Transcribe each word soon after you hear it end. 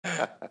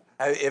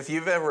If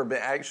you've ever been,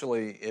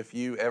 actually, if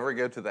you ever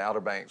go to the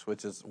Outer Banks,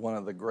 which is one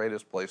of the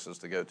greatest places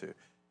to go to,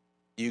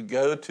 you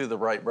go to the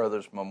Wright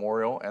Brothers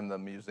Memorial and the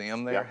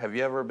museum there. Yeah. Have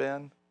you ever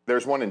been?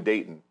 There's one in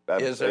Dayton.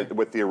 Is there?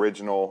 With the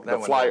original, That the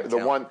one flight, doesn't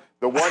the one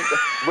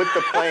with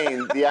the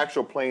plane, the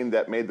actual plane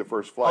that made the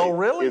first flight. Oh,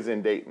 really? Is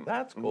in Dayton.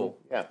 That's cool.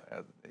 Yeah.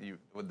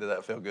 Did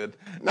that feel good?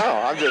 No,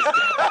 I'm just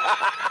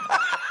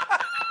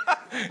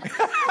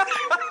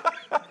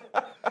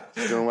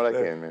doing what I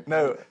can, man.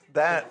 No,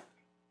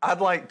 I'd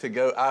like to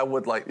go. I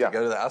would like to Yeah.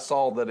 go to that. I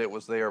saw that it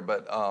was there,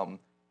 but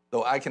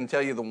though I can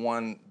tell you the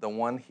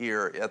one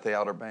here at the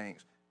Outer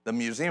Banks, the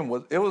museum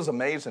was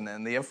amazing,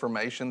 and the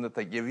information that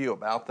they give you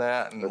about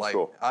that, and That's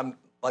cool.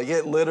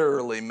 it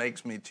literally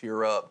makes me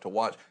tear up to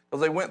watch,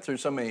 because they went through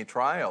so many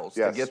trials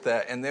to get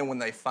that, and then when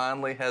they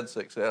finally had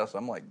success,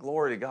 I'm like,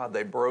 glory to God,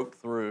 they broke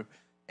through,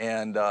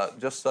 and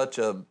just such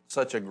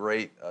a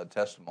great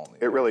testimony.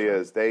 It really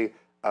is. They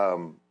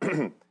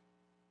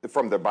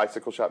from the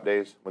bicycle shop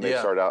days when they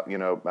started out,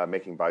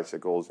 making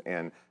bicycles,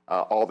 and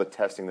all the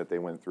testing that they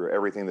went through,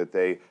 everything that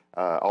they,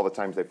 all the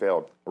times they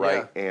failed,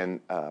 right? Yeah.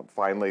 And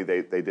finally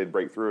they did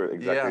break through it,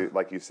 exactly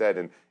like you said.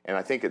 And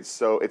I think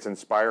it's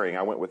inspiring.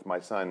 I went with my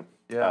son,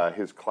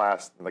 his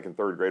class, like in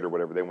third grade or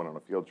whatever, they went on a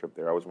field trip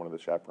there. I was one of the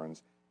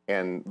chaperones.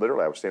 And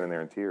literally, I was standing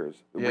there in tears,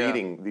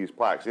 reading these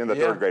plaques. The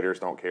third graders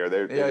don't care;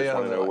 they just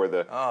want to know where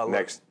the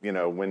next,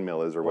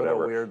 windmill is or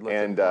whatever.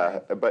 And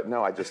but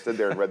no, I just stood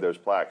there and read those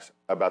plaques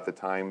about the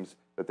times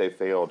that they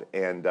failed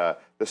and the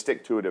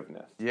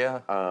stick-to-itiveness.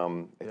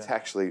 It's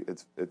actually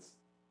it's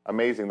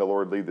amazing the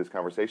Lord lead this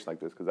conversation like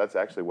this, because that's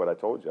actually what I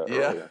told you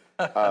earlier.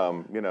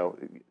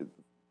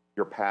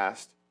 Your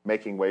past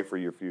making way for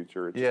your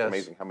future. It's just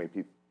amazing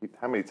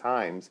how many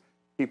times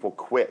people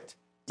quit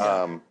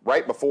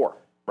right before.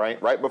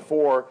 Right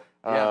before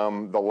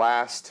the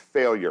last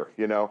failure,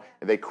 and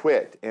they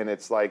quit. And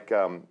it's like,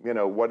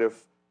 what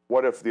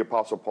if the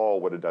Apostle Paul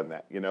would have done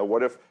that?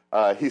 What if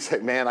he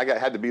said, man,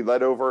 had to be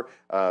led over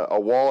a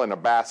wall in a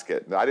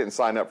basket. I didn't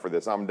sign up for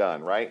this. I'm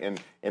done, right?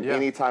 And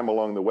any time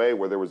along the way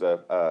where there was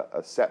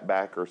a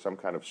setback or some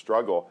kind of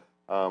struggle,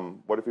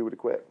 what if he would have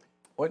quit?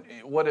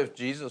 What if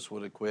Jesus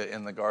would have quit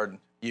in the garden?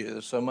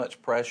 There's so much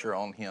pressure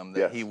on him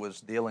that he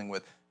was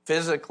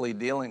physically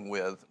dealing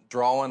with,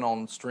 drawing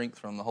on strength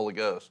from the Holy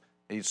Ghost.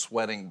 He's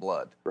sweating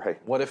blood. Right.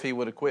 What if he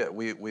would have quit?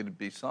 We'd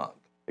be sunk.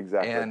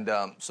 Exactly. And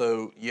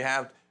so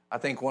I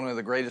think one of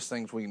the greatest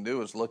things we can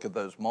do is look at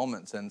those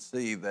moments and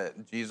see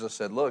that Jesus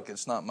said, look,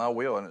 it's not my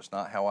will, and it's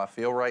not how I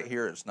feel right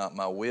here. It's not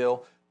my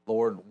will.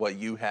 Lord, what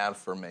you have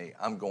for me,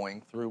 I'm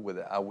going through with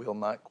it. I will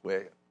not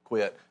quit.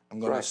 I'm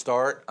going to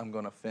start. I'm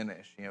going to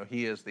finish.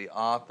 He is the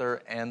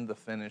author and the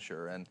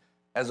finisher. And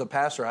as a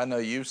pastor, I know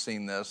you've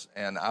seen this,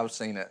 and I've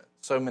seen it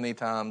so many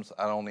times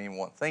I don't even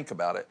want to think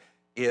about it,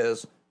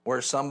 is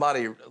where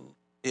somebody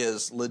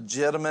is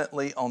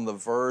legitimately on the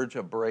verge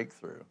of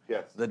breakthrough.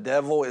 Yes. The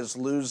devil is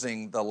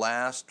losing the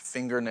last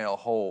fingernail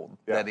hold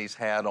that he's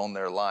had on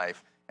their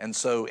life. And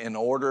so in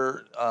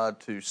order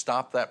to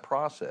stop that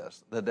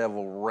process, the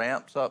devil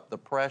ramps up the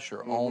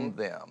pressure on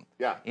them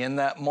in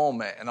that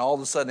moment. And all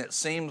of a sudden it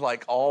seems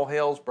like all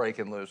hell's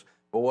breaking loose.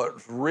 But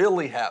what's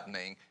really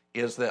happening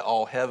is that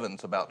all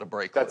heaven's about to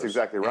break loose. That's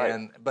exactly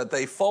right. But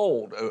they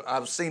fold.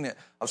 I've seen it.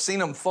 I've seen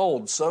them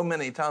fold so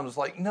many times. It's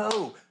like,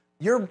 no,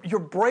 you're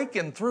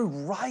breaking through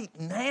right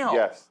now.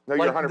 Yes. No,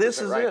 you're 100%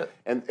 this is right. it.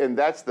 And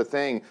that's the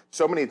thing.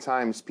 So many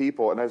times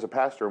people, and as a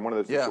pastor in one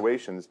of those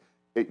situations,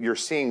 you're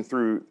seeing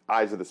through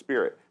eyes of the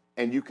Spirit.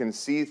 And you can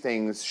see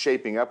things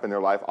shaping up in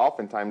their life,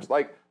 oftentimes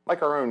like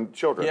our own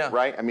children,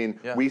 right? I mean,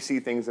 we see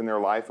things in their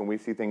life, and we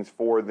see things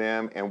for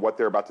them and what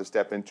they're about to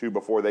step into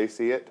before they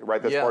see it, right?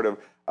 That's part of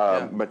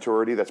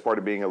maturity. That's part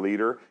of being a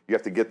leader. You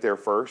have to get there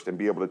first and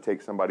be able to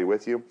take somebody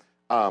with you.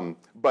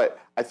 But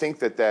I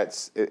think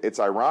it's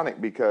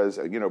ironic because,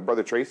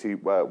 Brother Tracy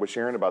was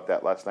sharing about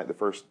that last night, the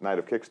first night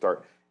of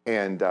Kickstart.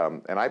 And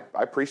I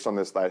preached on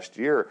this last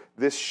year.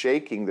 This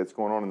shaking that's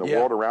going on in the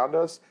world around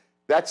us,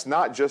 that's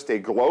not just a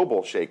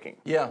global shaking,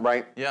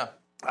 right? Yeah.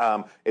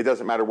 It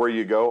doesn't matter where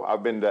you go.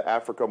 I've been to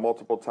Africa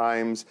multiple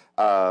times,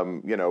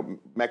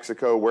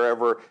 Mexico,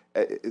 wherever.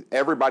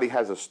 Everybody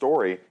has a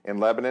story in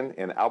Lebanon,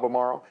 in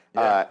Albemarle.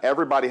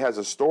 Everybody has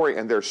a story,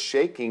 and there's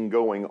shaking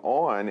going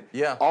on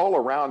all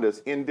around us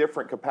in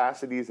different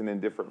capacities and in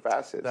different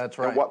facets. That's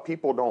right. And what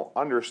people don't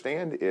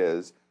understand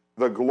is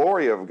the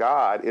glory of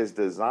God is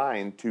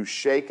designed to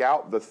shake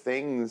out the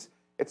things.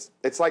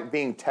 It's like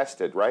being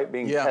tested, right?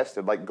 Being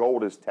tested, like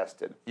gold is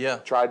tested,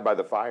 tried by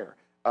the fire.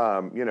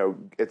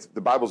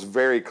 The Bible's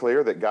very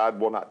clear that God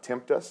will not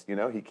tempt us.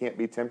 He can't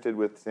be tempted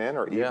with sin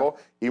or evil.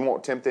 He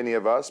won't tempt any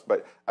of us,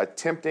 but a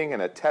tempting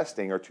and a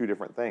testing are two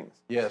different things.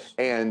 Yes.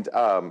 And,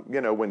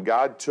 when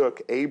God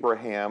took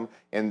Abraham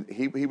and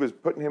he was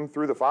putting him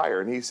through the fire,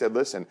 and he said,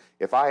 listen,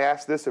 if I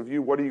ask this of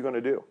you, what are you going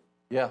to do?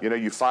 Yeah.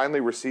 You finally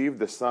received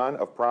the son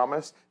of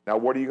promise. Now,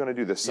 what are you going to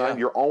do? The son,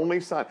 your only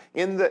son.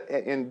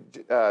 In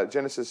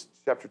Genesis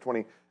chapter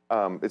 20,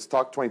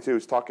 22,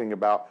 it's talking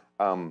about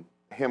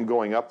him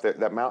going up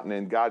that mountain,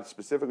 and God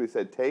specifically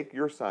said, take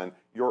your son,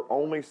 your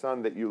only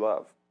son that you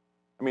love.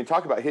 I mean,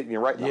 talk about hitting you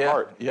right in the Yeah,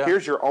 heart. yeah.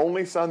 Here's your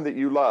only son that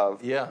you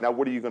love. Yeah. Now,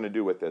 what are you going to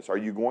do with this? Are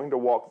you going to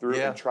walk through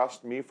Yeah. and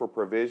trust me for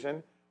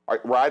provision?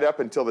 Right up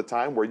until the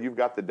time where you've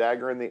got the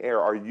dagger in the air,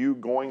 are you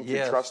going to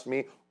Yes. trust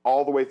me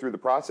all the way through the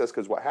process?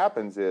 Because what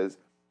happens is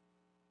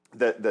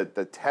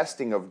the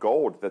testing of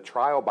gold, the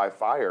trial by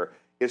fire,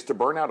 is to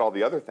burn out all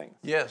the other things.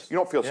 Yes. You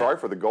don't feel Yeah. sorry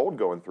for the gold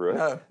going through it.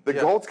 No. The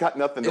Yeah. gold's got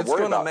nothing to It's worry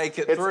gonna about. make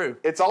it It's- through.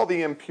 It's all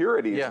the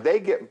impurities. Yeah. They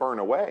get burned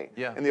away.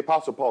 Yeah. And the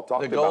Apostle Paul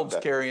talked The about gold's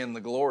that. carrying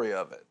the glory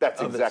of it. That's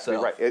of exactly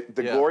itself. right.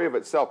 The Yeah. glory of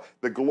itself,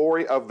 the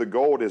glory of the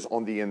gold is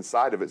on the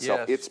inside of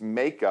itself. Yes. Its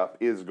makeup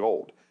is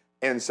gold.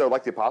 And so,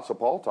 like the Apostle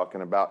Paul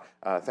talking about,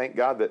 thank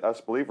God that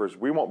us believers,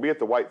 we won't be at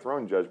the white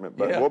throne judgment,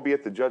 but Yeah. we'll be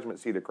at the judgment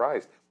seat of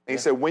Christ. And he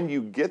said, when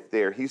you get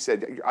there, he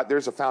said,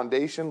 there's a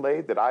foundation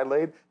laid that I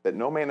laid that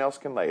no man else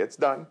can lay. It's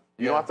done.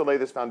 You don't have to lay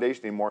this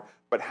foundation anymore.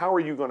 But how are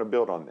you going to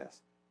build on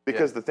this?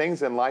 Because the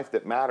things in life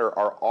that matter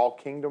are all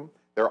kingdom.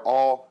 They're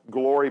all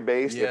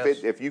glory-based.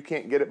 Yes. If you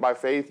can't get it by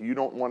faith, you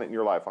don't want it in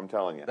your life, I'm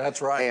telling you.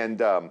 That's right.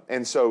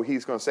 And so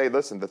he's going to say,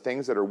 listen, the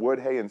things that are wood,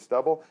 hay, and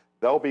stubble,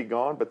 they'll be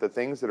gone, but the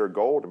things that are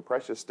gold and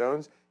precious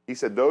stones, he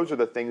said, those are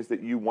the things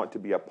that you want to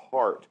be a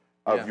part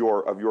of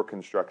your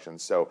construction.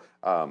 So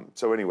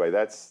anyway,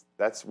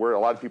 that's where a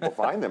lot of people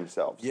find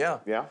themselves. Yeah.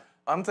 Yeah.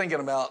 I'm thinking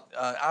about,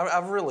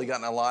 I've really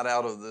gotten a lot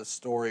out of this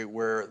story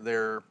where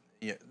they're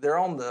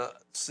on the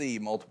sea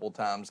multiple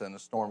times and a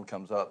storm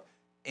comes up.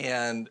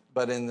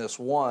 But in this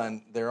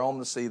one, they're on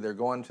the sea, they're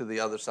going to the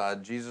other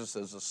side, Jesus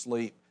is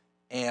asleep,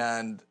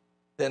 and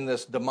then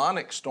this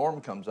demonic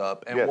storm comes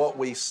up, and what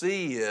we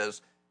see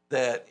is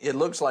that it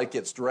looks like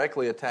it's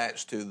directly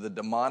attached to the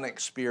demonic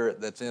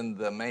spirit that's in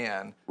the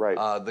man, Right.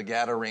 the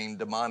Gadarene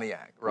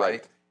demoniac,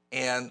 right?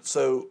 And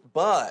so,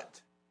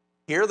 but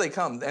here they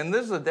come, and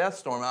this is a death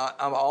storm. I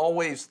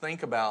always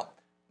think about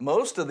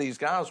most of these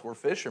guys were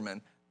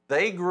fishermen.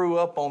 They grew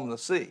up on the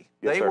sea.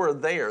 Yes, they sir. were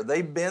there.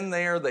 They've been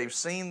there. They've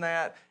seen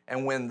that.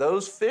 And when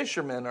those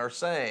fishermen are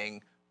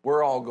saying,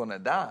 we're all going to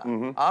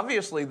die,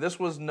 obviously this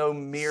was no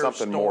mere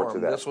Something storm. more to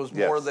that. This was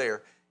more Yes.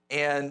 there.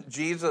 And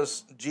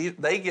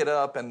they get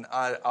up, and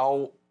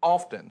I'll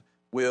often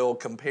will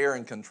compare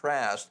and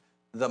contrast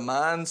the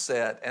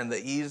mindset and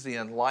the easy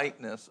and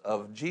lightness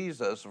of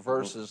Jesus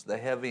versus the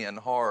heavy and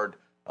hard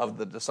of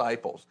the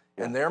disciples.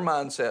 And their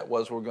mindset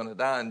was, we're going to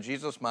die. And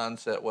Jesus'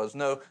 mindset was,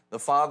 no, the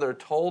Father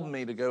told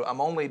me to go. I'm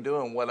only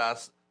doing what I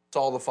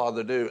saw the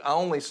Father do. I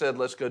only said,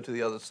 let's go to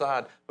the other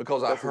side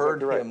because I heard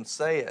exactly right. him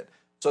say it.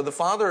 So the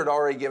Father had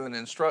already given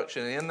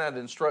instruction, and in that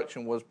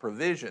instruction was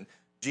provision.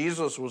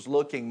 Jesus was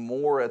looking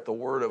more at the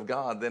Word of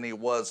God than he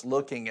was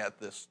looking at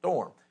this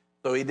storm.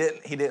 So he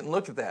didn't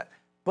look at that.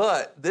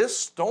 But this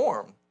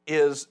storm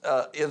is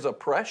a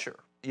pressure.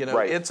 You know,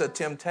 Right. it's a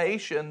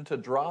temptation to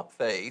drop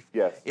faith.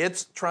 Yes.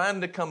 It's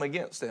trying to come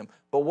against them.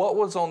 But what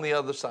was on the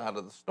other side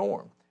of the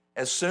storm?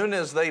 As soon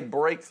as they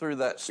break through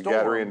that The storm,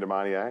 Gadarene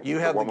demoniac. you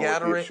have the woman with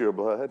Gadarene. issue of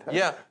blood.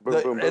 Yeah, boom,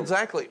 boom, boom.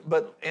 exactly.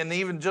 But and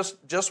even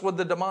just with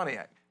the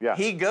demoniac, Yeah.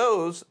 he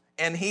goes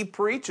and he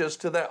preaches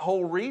to that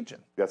whole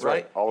region. That's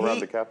right. All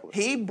around Decapolis.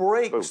 He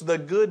breaks the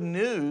good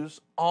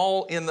news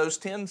all in those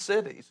 10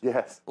 cities.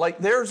 Yes. Like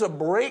there's a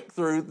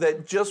breakthrough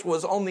that just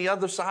was on the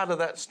other side of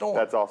that storm.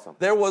 That's awesome.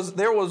 There was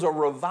a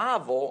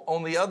revival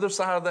on the other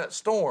side of that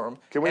storm,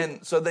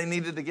 and so they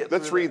needed to get.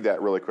 Let's read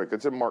that really quick.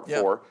 It's in Mark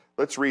 4.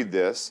 Let's read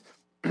this.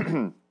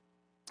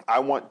 I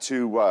want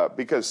to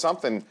because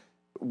something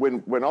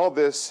when all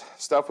this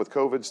stuff with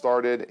COVID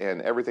started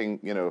and everything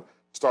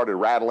started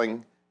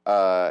rattling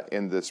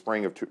in the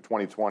spring of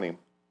 2020,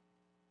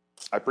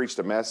 I preached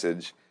a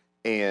message,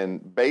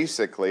 and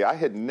basically I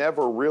had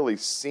never really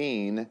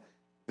seen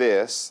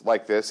this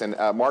like this. And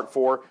Mark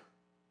 4,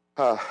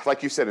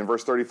 like you said in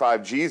verse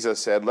 35, Jesus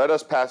said, "Let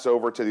us pass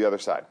over to the other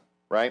side."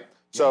 Right?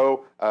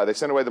 So they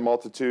sent away the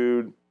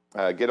multitude.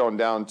 Get on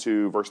down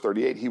to verse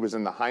 38. He was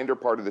in the hinder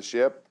part of the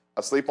ship,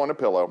 asleep on a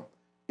pillow.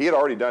 He had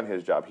already done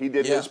his job. He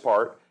did his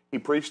part. He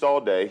preached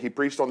all day. He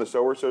preached on the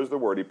sower sows the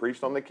word. He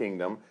preached on the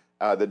kingdom.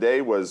 The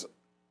day was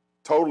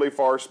totally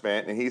far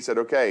spent, and he said,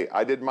 okay,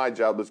 I did my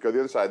job. Let's go to the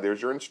other side.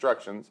 There's your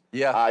instructions.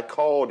 Yeah. I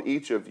called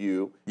each of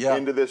you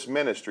into this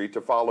ministry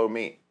to follow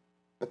me.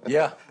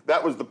 Yeah.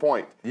 That was the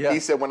point. Yeah. He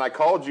said, when I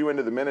called you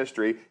into the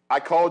ministry, I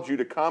called you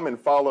to come and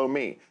follow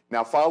me.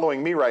 Now,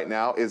 following me right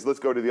now is let's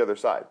go to the other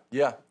side.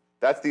 Yeah.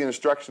 That's the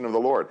instruction of the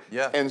Lord.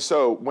 Yeah. And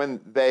so when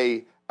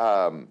they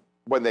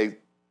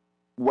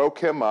woke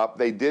him up,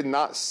 they did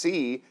not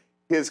see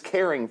his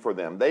caring for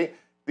them.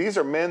 These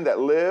are men that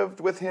lived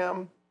with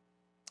him,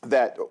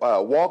 that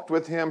walked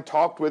with him,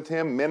 talked with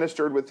him,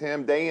 ministered with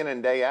him day in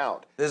and day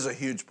out. This is a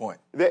huge point.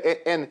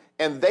 And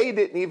they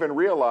didn't even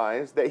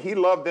realize that he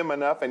loved them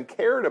enough and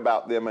cared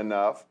about them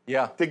enough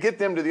to get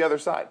them to the other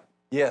side.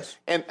 Yes.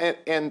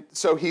 And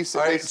so he said,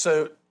 All right,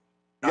 so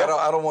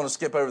I don't want to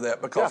skip over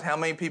that because how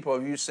many people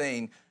have you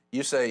seen?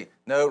 You say,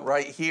 no,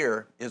 right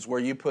here is where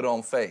you put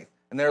on faith.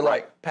 And they're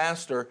like,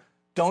 Pastor,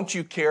 don't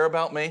you care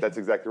about me? That's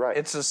exactly right.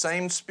 It's the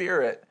same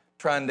spirit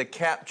trying to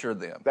capture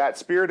them. That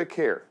spirit of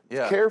care,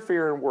 care,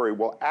 fear, and worry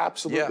will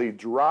absolutely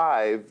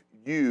drive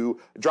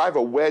drive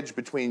a wedge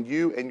between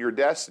you and your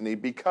destiny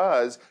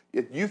because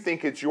you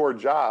think it's your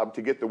job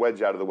to get the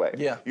wedge out of the way.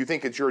 Yeah. You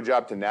think it's your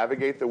job to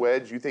navigate the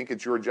wedge. You think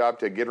it's your job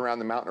to get around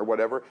the mountain or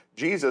whatever.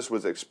 Jesus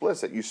was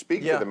explicit. You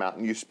speak to the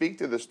mountain. You speak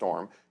to the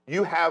storm.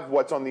 You have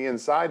what's on the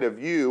inside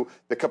of you.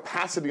 The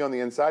capacity on the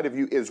inside of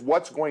you is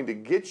what's going to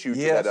get you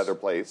to that other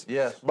place.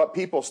 Yes. But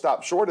people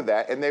stop short of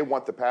that, and they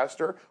want the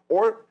pastor,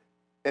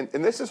 and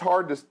this is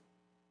hard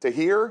to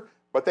hear,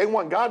 but they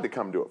want God to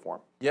come do it for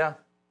them. Yeah.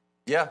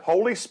 Yeah.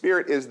 Holy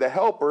Spirit is the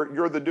helper.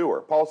 You're the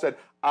doer. Paul said,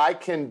 I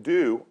can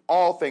do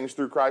all things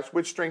through Christ,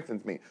 which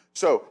strengthens me.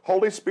 So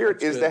Holy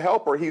Spirit is the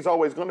helper. He's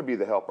always going to be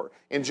the helper.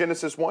 In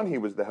Genesis 1, he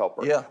was the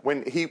helper. Yeah.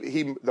 When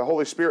the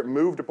Holy Spirit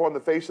moved upon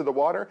the face of the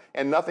water,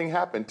 and nothing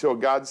happened till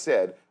God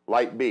said,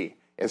 light be.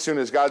 As soon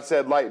as God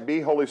said, light be,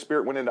 Holy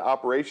Spirit went into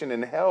operation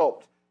and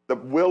helped the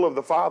will of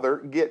the Father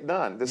get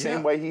done. The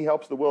same way he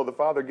helps the will of the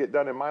Father get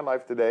done in my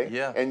life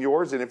today and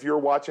yours. And if you're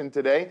watching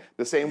today,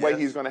 the same way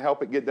he's going to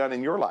help it get done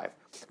in your life.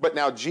 But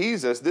now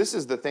Jesus, this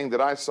is the thing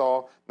that I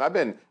saw.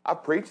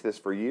 I've preached this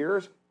for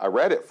years. I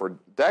read it for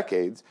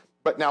decades.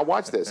 But now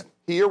watch this.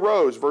 He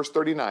arose, verse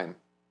 39.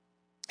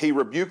 He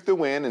rebuked the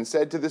wind and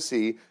said to the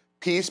sea,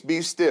 peace,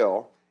 be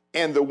still.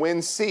 And the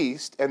wind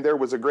ceased, and there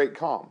was a great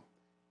calm.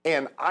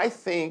 And I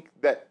think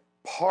that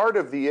part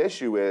of the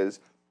issue is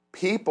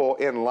people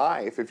in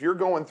life, if you're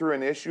going through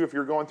an issue, if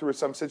you're going through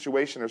some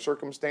situation or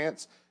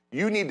circumstance,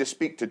 you need to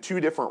speak to two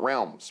different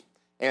realms.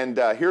 And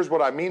here's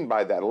what I mean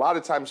by that. A lot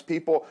of times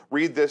people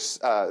read this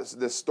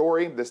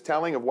story, this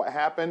telling of what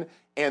happened,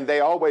 and they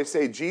always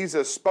say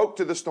Jesus spoke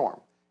to the storm.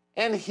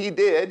 And he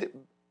did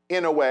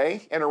in a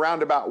way, in a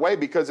roundabout way,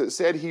 because it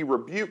said he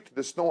rebuked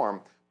the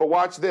storm. But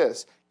watch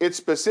this. It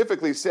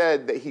specifically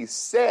said that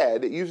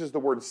it uses the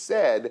word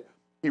said,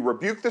 he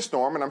rebuked the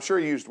storm, and I'm sure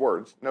he used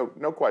words, no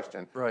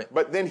question. Right.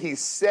 But then he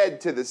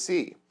said to the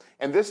sea.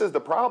 And this is the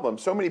problem.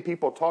 So many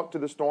people talk to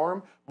the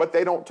storm, but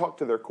they don't talk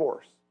to their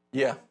course.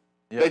 Yeah.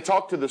 They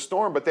talk to the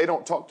storm, but they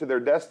don't talk to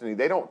their destiny.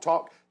 They don't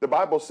talk. The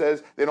Bible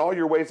says, in all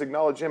your ways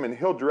acknowledge him, and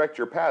he'll direct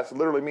your paths. It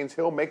literally means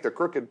he'll make the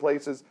crooked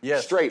places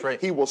straight.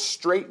 He will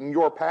straighten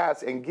your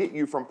paths and get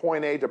you from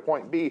point A to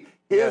point B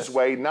his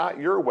way, not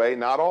your way,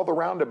 not all the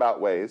roundabout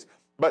ways.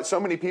 But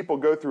so many people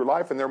go through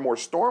life and they're more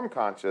storm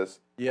conscious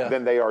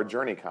than they are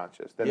journey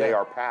conscious, than they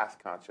are path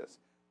conscious.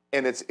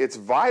 And it's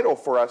vital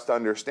for us to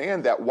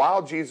understand that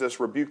while Jesus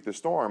rebuked the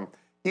storm,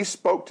 he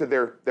spoke to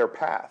their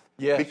path.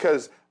 Yes.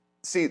 Because,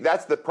 see,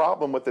 that's the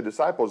problem with the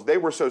disciples. They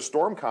were so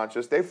storm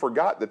conscious, they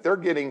forgot that they're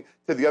getting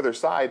to the other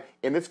side,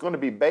 and it's going to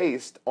be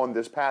based on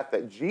this path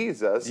that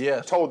Jesus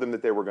told them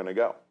that they were going to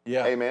go.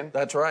 Yeah. Amen?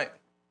 That's right.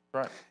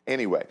 Right.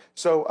 Anyway,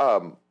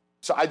 so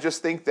I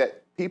just think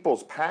that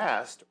people's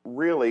past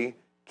really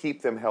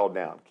keep them held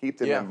down, keep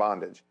them in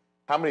bondage.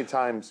 How many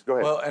times? Go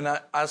ahead. Well, and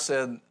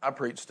I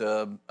preached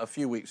a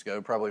few weeks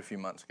ago, probably a few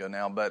months ago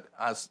now, but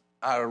I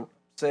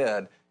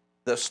said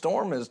the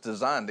storm is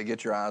designed to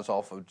get your eyes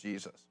off of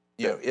Jesus.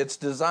 You know, it's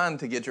designed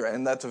to get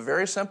and that's a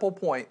very simple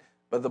point,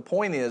 but the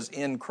point is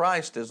in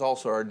Christ is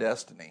also our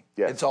destiny.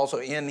 Yes. It's also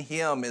in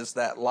him is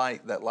that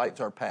light that lights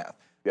our path.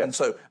 Yes. And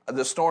so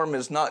the storm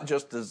is not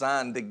just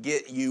designed to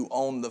get you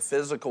on the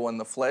physical and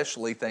the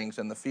fleshly things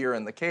and the fear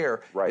and the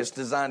care. Right. It's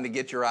designed to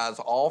get your eyes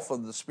off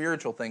of the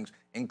spiritual things,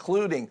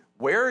 including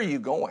where are you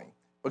going?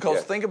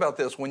 Because think about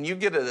this, when you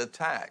get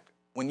attacked,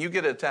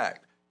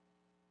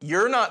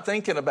 you're not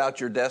thinking about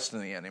your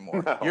destiny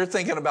anymore. No. You're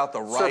thinking about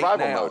the right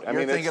Survival now. mode.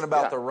 You're thinking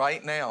about the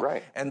right now.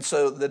 Right. And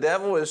so the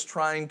devil is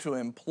trying to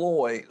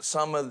employ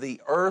some of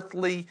the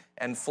earthly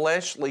and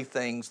fleshly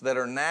things that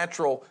are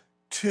natural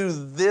to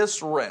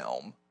this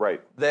realm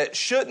that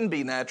shouldn't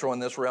be natural in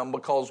this realm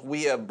because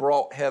we have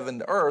brought heaven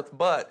to earth,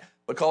 but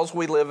because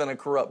we live in a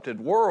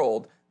corrupted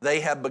world, they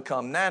have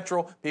become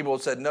natural. People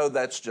have said, no,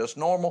 that's just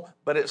normal,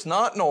 but it's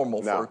not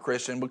normal for a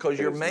Christian because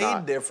you're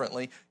made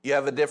differently. You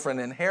have a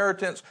different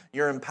inheritance.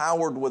 You're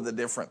empowered with a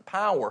different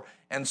power.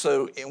 And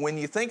so when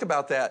you think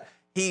about that,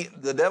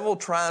 the devil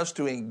tries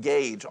to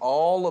engage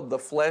all of the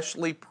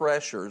fleshly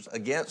pressures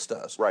against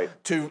us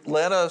to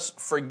let us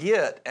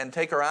forget and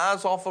take our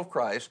eyes off of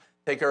Christ,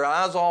 take our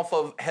eyes off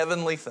of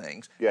heavenly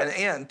things,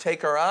 and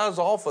take our eyes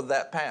off of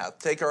that path,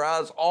 take our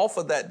eyes off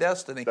of that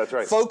destiny. That's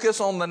right. Focus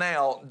on the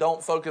now,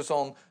 don't focus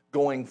on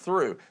going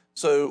through.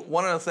 So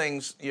one of the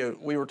things,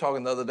 we were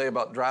talking the other day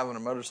about driving a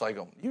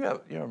motorcycle. You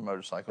have a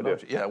motorcycle,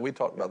 don't you? Yeah, we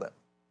talked about that.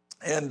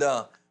 And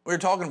we were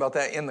talking about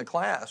that in the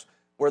class,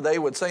 where they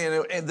would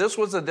say, and this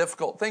was a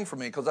difficult thing for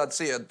me because I'd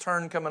see a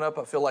turn coming up,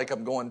 I feel like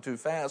I'm going too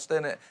fast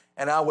in it,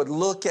 and I would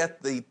look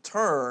at the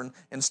turn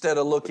instead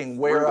of looking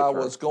where I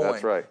was going.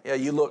 That's right. Yeah,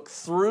 you look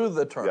through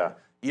the turn. Yeah.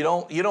 You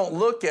don't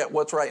look at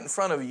what's right in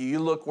front of you. You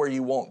look where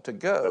you want to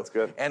go. That's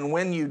good. And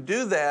when you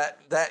do that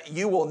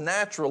you will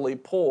naturally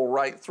pull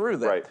right through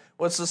that. Right.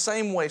 Well, it's the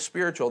same way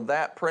spiritual.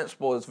 That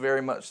principle is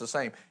very much the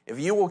same. If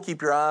you will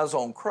keep your eyes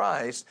on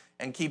Christ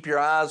and keep your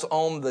eyes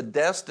on the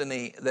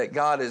destiny that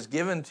God has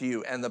given to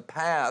you and the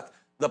path,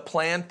 the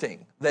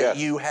planting that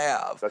you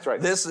have. That's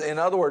right. In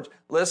other words,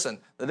 listen,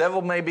 the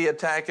devil may be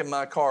attacking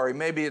my car. He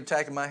may be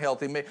attacking my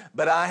health.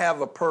 But I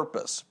have a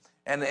purpose.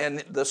 And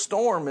the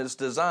storm is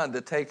designed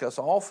to take us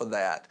off of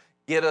that,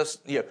 get us,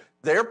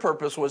 their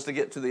purpose was to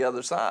get to the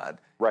other side.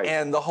 Right.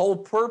 And the whole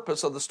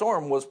purpose of the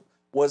storm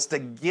was to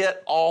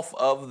get off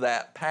of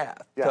that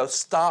path, to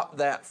stop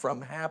that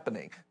from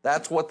happening.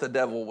 That's what the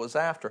devil was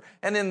after.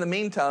 And in the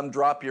meantime,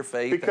 drop your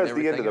faith. Because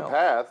the end of the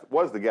path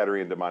was the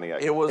Gadarene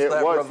demoniac. It was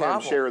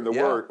him sharing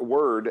the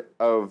word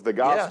of the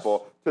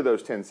gospel to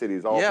those 10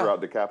 cities all throughout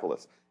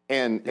Decapolis.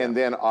 And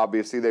then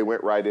obviously they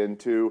went right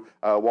into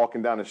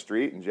walking down the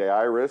street, and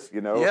Jairus,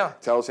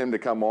 tells him to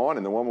come on,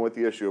 and the woman with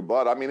the issue of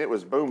blood. I mean, it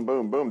was boom,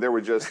 boom, boom. There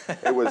were just,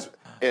 it was,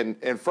 and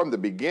from the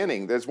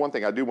beginning, there's one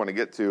thing I do want to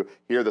get to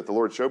here that the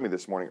Lord showed me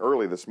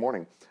early this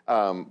morning.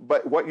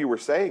 But what you were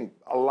saying,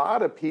 a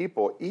lot of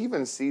people,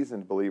 even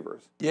seasoned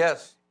believers.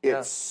 Yes.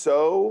 It's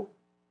so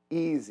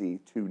easy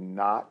to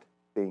not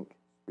think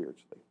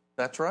spiritually.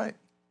 That's right.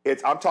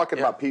 I'm talking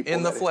about people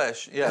in the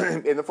flesh.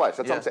 In the flesh.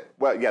 That's what I'm saying.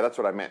 Well, that's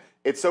what I meant.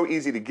 It's so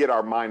easy to get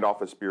our mind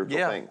off of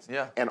spiritual things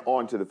and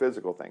onto the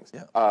physical things.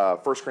 1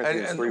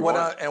 Corinthians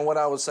 3:1. And what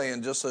I was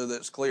saying, just so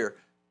that's clear,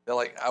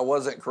 like I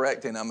wasn't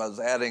correcting him, I was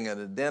adding an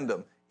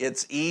addendum.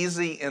 It's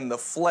easy in the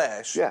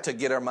flesh to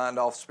get our mind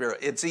off spirit.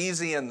 It's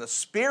easy in the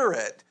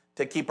spirit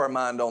to keep our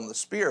mind on the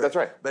spirit. That's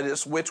right. But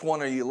it's which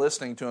one are you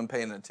listening to and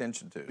paying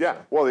attention to? Yeah.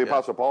 Well, the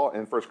Apostle Paul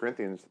in 1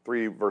 Corinthians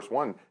 3, verse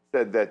 1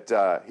 said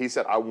that he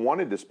said, I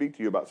wanted to speak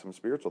to you about some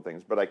spiritual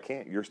things, but I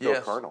can't. You're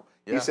still carnal.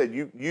 Yeah. He said,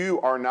 you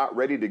are not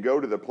ready to go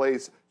to the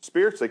place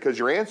spiritually because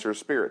your answer is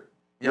spirit.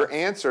 Your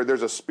answer,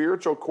 there's a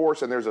spiritual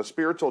course and there's a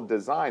spiritual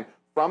design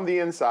from the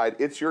inside.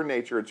 It's your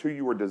nature. It's who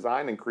you were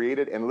designed and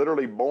created and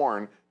literally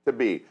born to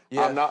be.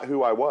 Yes. I'm not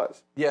who I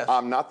was. Yes.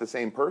 I'm not the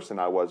same person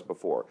I was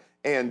before.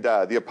 And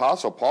the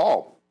Apostle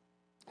Paul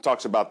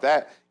talks about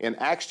that in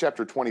Acts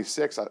chapter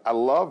 26. I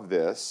love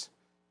this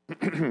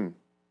because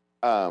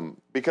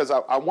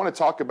I want to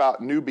talk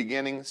about new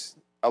beginnings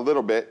a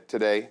little bit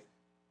today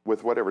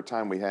with whatever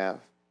time we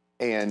have.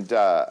 And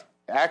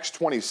Acts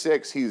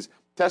 26, he's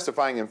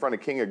testifying in front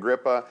of King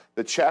Agrippa.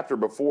 The chapter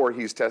before,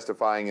 he's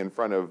testifying in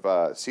front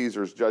of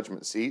Caesar's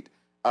judgment seat.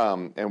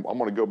 And I'm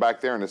going to go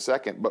back there in a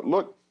second. But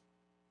look,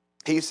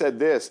 he said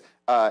this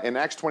in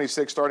Acts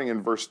 26, starting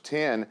in verse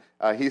 10.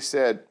 He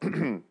said,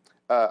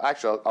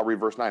 actually, I'll read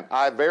verse 9.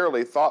 I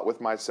verily thought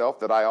with myself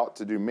that I ought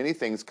to do many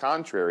things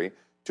contrary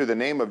to the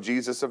name of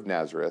Jesus of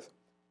Nazareth,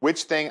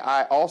 which thing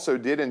I also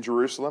did in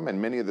Jerusalem,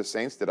 and many of the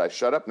saints did I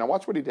shut up. Now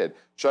watch what he did.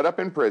 Shut up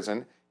in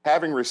prison,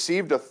 having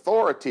received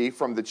authority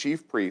from the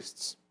chief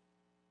priests.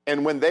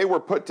 And when they were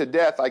put to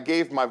death, I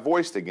gave my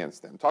voice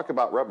against them. Talk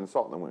about rubbing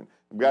salt in the wound.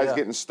 The guy's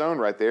getting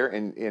stoned right there,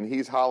 and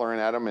he's hollering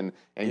at them and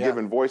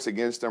giving voice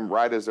against them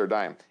right as they're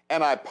dying.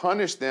 And I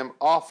punished them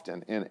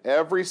often in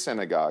every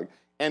synagogue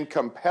and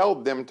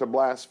compelled them to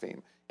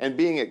blaspheme. And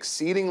being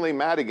exceedingly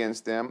mad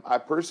against them, I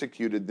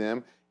persecuted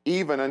them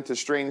even unto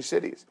strange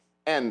cities.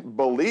 And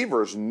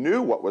believers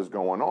knew what was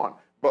going on,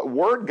 but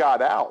word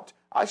got out.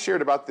 I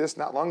shared about this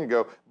not long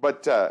ago,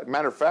 but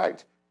matter of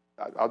fact,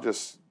 I'll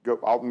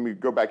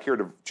go back here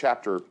to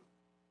chapter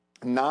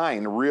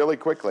 9 really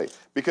quickly,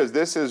 because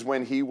this is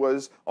when he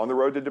was on the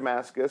road to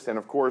Damascus, and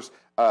of course,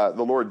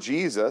 the Lord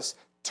Jesus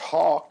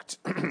talked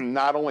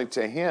not only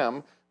to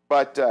him,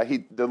 but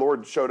the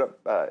Lord showed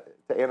up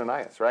to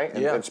Ananias, right?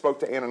 And spoke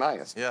to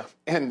Ananias. Yeah.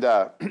 And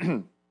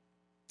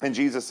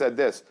Jesus said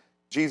this.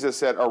 Jesus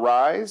said,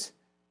 arise,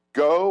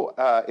 go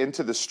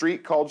into the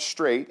street called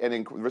Straight,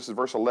 and this is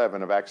verse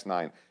 11 of Acts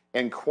 9,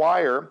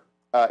 inquire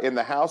in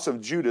the house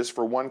of Judas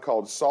for one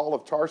called Saul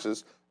of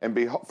Tarsus,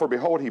 and for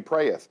behold, he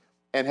prayeth,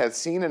 and hath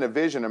seen in a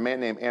vision a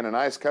man named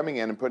Ananias coming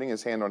in and putting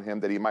his hand on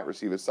him that he might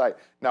receive his sight.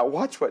 Now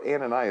watch what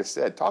Ananias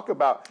said. Talk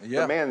about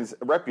the man's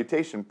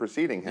reputation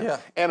preceding him. Yeah.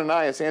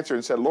 Ananias answered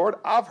and said, Lord,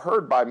 I've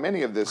heard by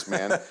many of this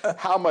man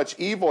how much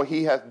evil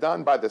he hath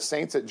done by the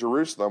saints at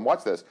Jerusalem.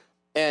 Watch this.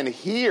 And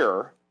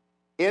here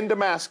in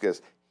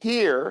Damascus,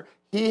 here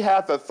he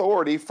hath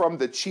authority from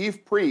the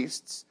chief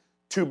priests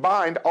to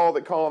bind all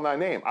that call on thy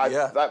name.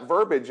 That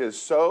verbiage is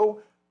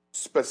so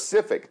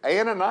specific.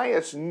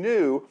 Ananias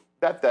knew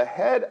that the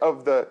head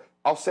of the,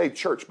 I'll say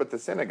church, but the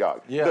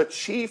synagogue, the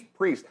chief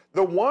priest,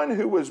 the one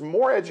who was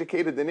more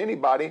educated than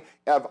anybody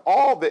of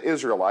all the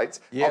Israelites,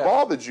 of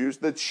all the Jews,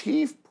 the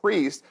chief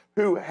priest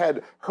who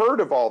had heard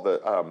of all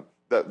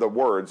the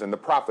words and the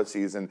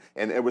prophecies, and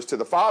it was to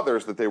the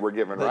fathers that they were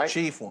given, right? The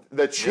chief one.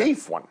 The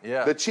chief one.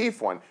 Yeah. The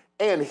chief one.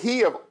 And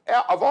he,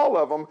 of all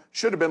of them,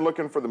 should have been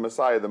looking for the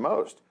Messiah the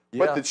most.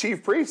 Yeah. But the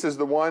chief priest is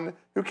the one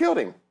who killed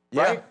him.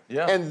 Right?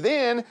 Yeah. And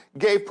then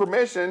gave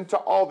permission to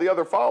all the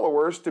other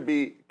followers to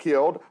be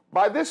killed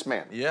by this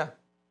man. Yeah.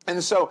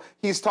 And so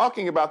he's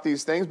talking about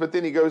these things, but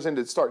then he goes in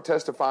to start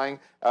testifying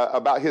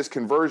about his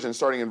conversion,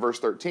 starting in verse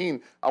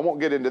 13. I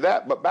won't get into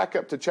that, but back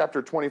up to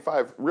chapter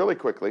 25 really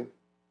quickly,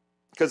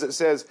 because it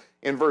says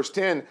in verse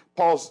 10,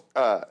 Paul's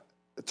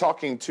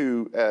talking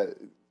to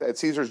at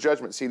Caesar's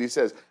judgment seat. He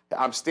says,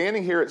 I'm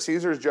standing here at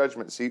Caesar's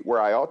judgment seat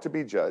where I ought to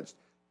be judged.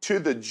 To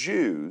the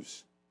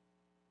Jews,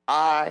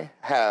 I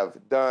have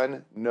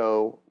done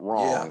no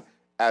wrong,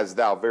 as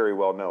thou very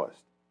well knowest.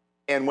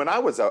 And when I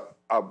was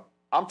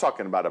I'm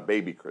talking about a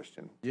baby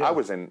Christian. Yeah. I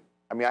was in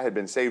I mean, I had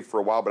been saved for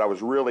a while, but I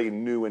was really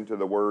new into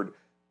the Word.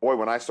 Boy,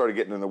 when I started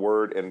getting in the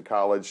Word in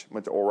college,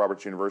 went to Oral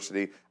Roberts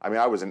University, I mean,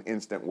 I was an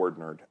instant Word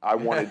nerd. I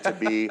wanted to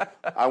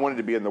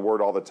be in the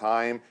Word all the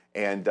time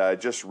and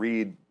just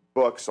read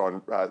books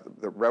on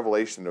the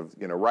revelation of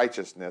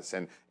righteousness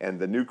and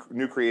the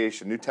new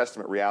creation, New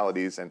Testament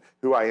realities, and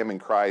who I am in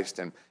Christ.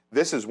 And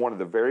this is one of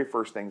the very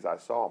first things I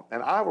saw.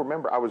 And I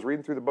remember I was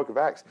reading through the book of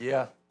Acts.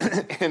 Yeah.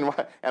 and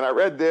I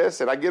read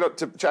this, and I get up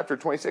to chapter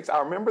 26. I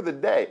remember the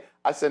day.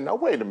 I said, no,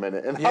 wait a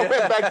minute. And I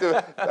went back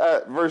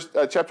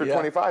to chapter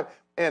 25.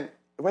 And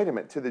wait a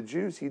minute, to the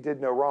Jews he did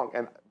no wrong.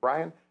 And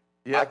Brian,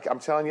 I'm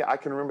telling you, I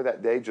can remember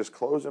that day just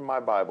closing my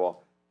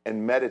Bible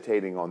and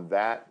meditating on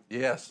that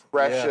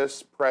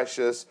precious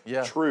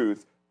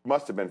truth.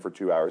 Must have been for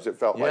 2 hours. It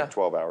felt like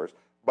 12 hours.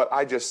 But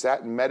I just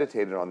sat and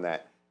meditated on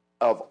that.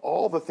 Of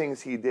all the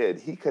things he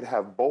did, he could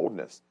have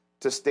boldness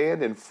to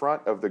stand in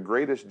front of the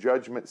greatest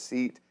judgment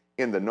seat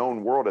in the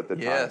known world at the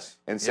time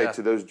and say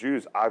to those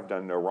Jews, I've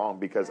done no wrong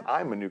because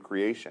I'm a new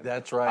creation.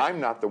 That's right.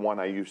 I'm not the one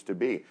I used to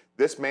be.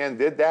 This man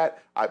did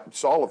that.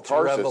 Saul of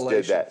Tarsus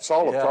did that.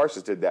 Saul of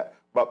Tarsus did that.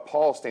 But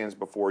Paul stands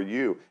before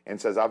you and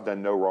says, I've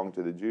done no wrong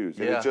to the Jews.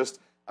 And it just,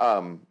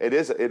 it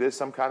is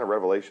some kind of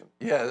revelation.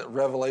 Yeah,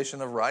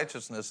 revelation of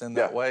righteousness in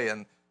that way.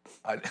 And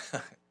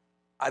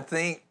I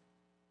think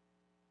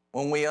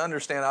when we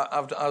understand,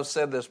 I've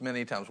said this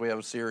many times, we have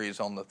a series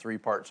on the 3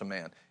 parts of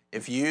man.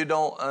 If you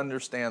don't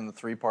understand the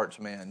 3 parts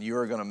of man, you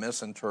are going to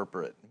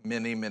misinterpret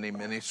many, many,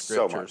 many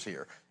scriptures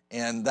here.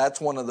 And that's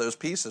one of those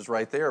pieces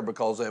right there,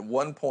 because at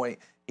one point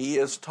he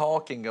is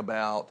talking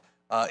about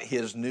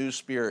his new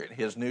spirit,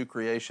 his new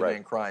creation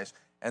in Christ.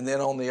 And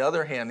then on the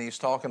other hand, he's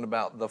talking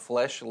about the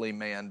fleshly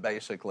man,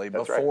 basically,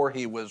 before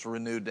he was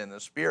renewed in the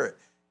spirit.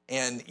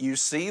 And you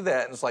see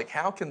that, and it's like,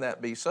 how can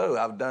that be so?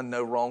 I've done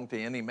no wrong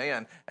to any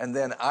man. And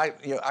then I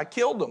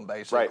killed him,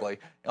 basically,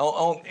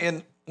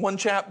 in one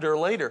chapter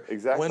later.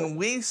 Exactly. When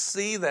we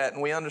see that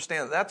and we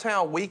understand that's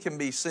how we can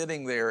be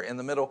sitting there in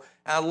the middle.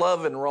 I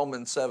love in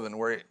Romans 7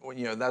 where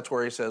that's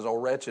where he says, "Oh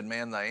wretched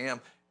man that I am."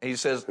 And he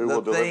says, "Who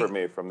will deliver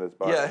me from this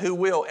body?" Yeah, who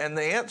will? And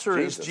the answer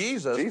is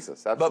Jesus.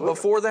 Jesus, absolutely. But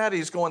before that,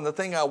 he's going, the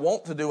thing I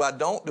want to do, I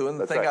don't do, and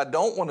the thing I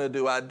don't want to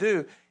do, I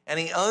do. And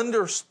he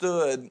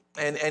understood,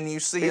 and you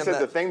see. He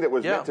said the thing that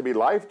was meant to be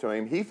life to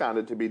him, he found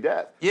it to be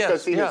death.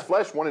 Because his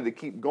flesh wanted to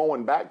keep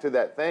going back to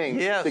that thing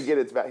to get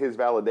his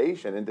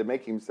validation and to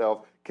make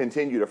himself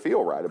continue to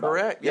feel right about it.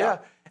 Correct. Yeah.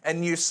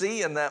 And you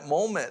see in that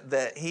moment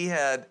that he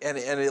had, and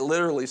it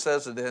literally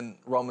says it in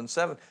Romans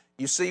 7.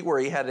 You see where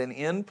he had an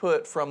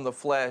input from the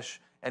flesh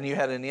and you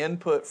had an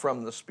input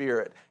from the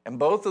spirit. And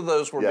both of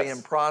those were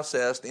being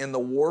processed in the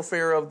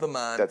warfare of the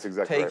mind. That's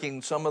exactly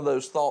taking some of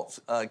those thoughts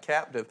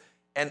captive.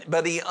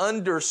 But he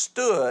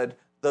understood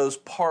those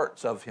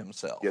parts of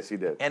himself. Yes, he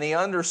did. And he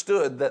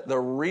understood that the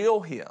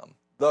real him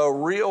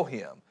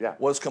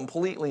was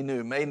completely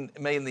new, made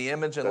in the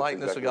image and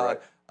likeness of God,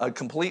 a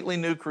completely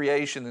new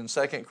creation in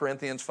 2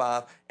 Corinthians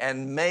 5,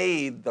 and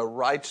made the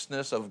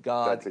righteousness of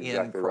God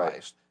in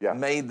Christ.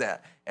 Made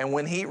that. And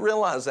when he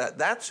realized that,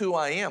 that's who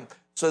I am.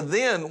 So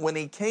then when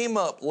he came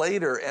up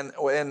later,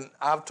 and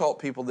I've taught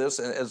people this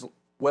as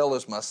well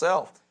as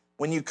myself,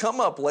 when you come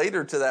up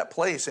later to that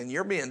place and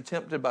you're being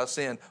tempted by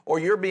sin, or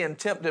you're being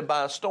tempted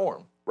by a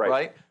storm,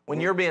 right? When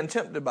you're being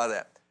tempted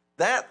by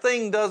that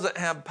thing doesn't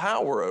have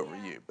power over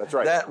you. That's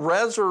right. That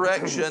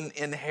resurrection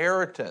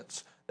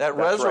inheritance,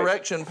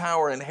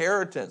 power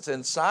inheritance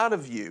inside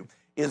of you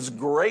is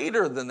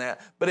greater than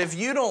that. But if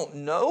you don't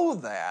know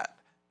that,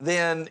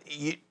 then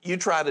you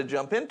try to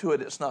jump into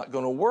it, it's not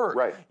going to work.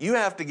 Right. You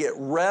have to get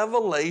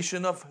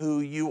revelation of who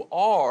you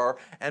are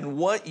and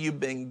what you've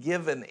been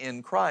given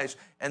in Christ.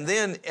 And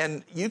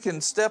you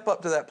can step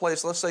up to that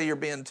place. Let's say you're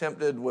being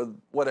tempted with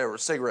whatever,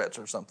 cigarettes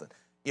or something.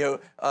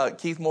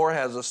 Keith Moore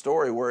has a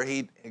story where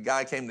a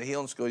guy came to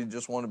healing school. He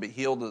just wanted to be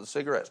healed of the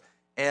cigarettes.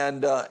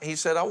 And he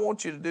said, I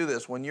want you to do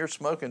this. When you're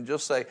smoking,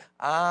 just say,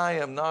 I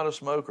am not a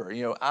smoker.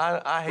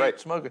 I hate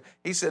smoking.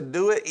 He said,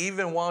 do it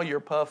even while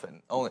you're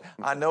puffing. Only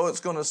I know it's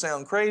going to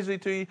sound crazy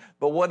to you,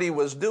 but what he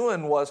was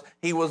doing was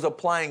he was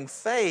applying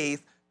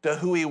faith to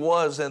who he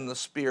was in the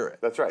spirit.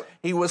 That's right.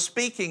 He was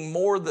speaking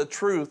more the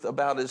truth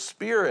about his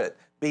spirit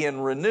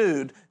being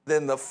renewed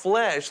than the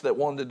flesh that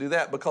wanted to do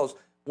that, because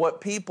what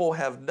people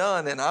have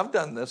done, and I've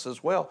done this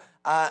as well,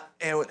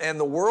 and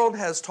the world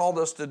has taught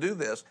us to do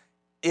this,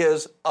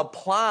 is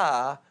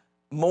apply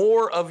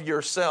more of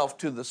yourself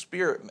to the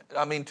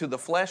to the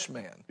flesh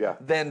man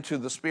than to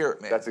the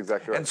spirit man. That's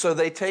exactly right. And so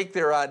they take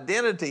their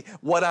identity,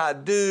 what I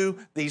do,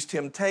 these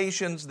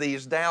temptations,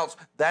 these doubts,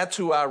 that's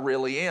who I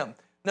really am.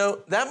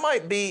 No, that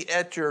might be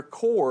at your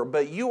core,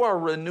 but you are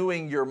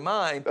renewing your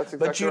mind. That's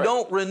exactly but you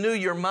don't renew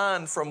your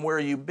mind from where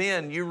you've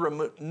been. You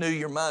renew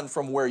your mind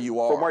from where you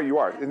are. From where you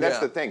are. And that's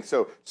the thing.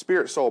 So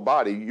spirit, soul,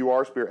 body, you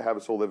are spirit, have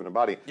a soul, live in a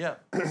body. Yeah.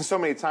 So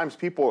many times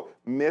people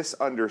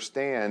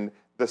misunderstand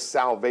the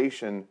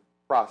salvation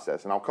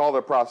process. And I'll call it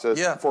a process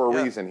for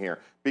a reason here.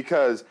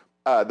 Because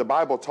the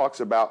Bible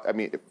talks about,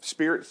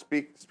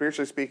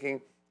 spiritually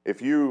speaking, If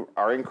you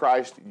are in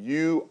Christ,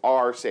 you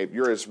are saved.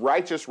 You're as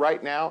righteous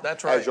right now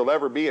as you'll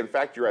ever be. In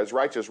fact, you're as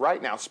righteous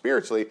right now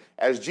spiritually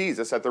as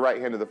Jesus at the right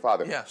hand of the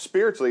Father. Yeah.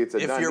 Spiritually, it's a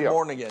done deal. If you're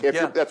born again. If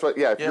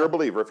you're a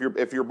believer,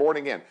 if you're born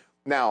again.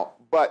 Now,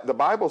 but the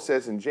Bible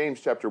says in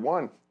James chapter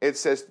 1, it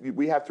says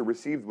we have to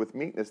receive with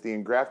meekness the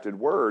engrafted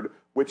word,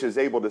 which is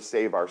able to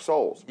save our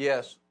souls.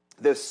 Yes.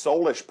 This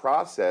soulish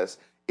process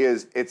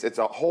it's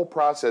a whole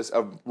process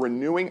of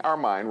renewing our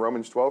mind,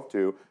 Romans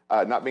 12:2,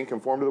 not being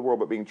conformed to the world,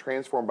 but being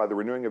transformed by the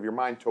renewing of your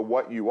mind to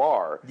what you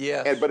are.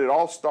 Yes. But it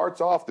all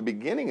starts off, the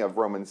beginning of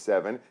Romans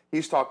 7,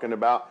 he's talking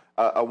about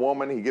a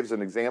woman, he gives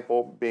an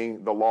example,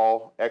 being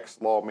the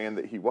ex-law man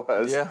that he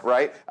was,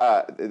 right?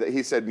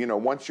 He said,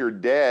 once you're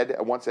dead,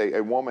 once a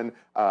woman,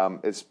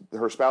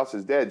 her spouse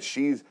is dead,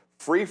 she's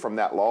free from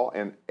that law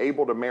and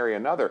able to marry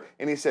another.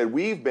 And he said,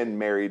 we've been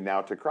married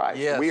now to Christ.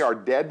 Yes. We are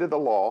dead to the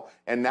law,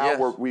 and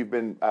now we've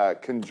been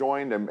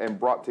conjoined and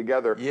brought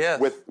together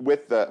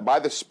by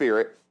the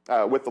Spirit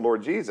with the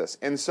Lord Jesus.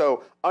 And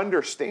so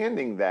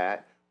understanding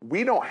that,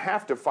 we don't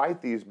have to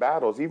fight these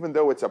battles, even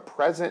though it's a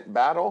present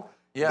battle.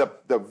 Yeah.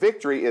 The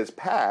victory is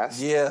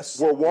past. Yes.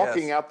 We're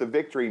walking out the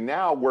victory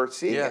now. We're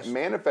seeing it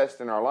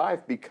manifest in our life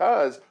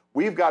because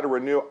we've got to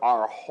renew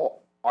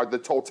the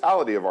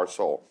totality of our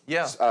soul,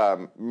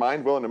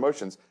 mind, will, and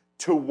emotions,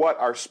 to what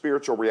our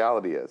spiritual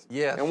reality is.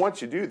 Yes. And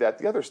once you do that,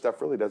 the other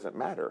stuff really doesn't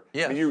matter.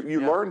 Yes. I mean,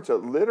 you learn to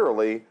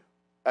literally,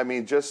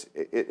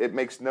 it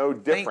makes no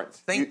difference.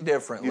 Think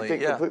differently. You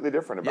think completely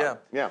different about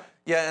it. Yeah.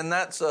 Yeah, and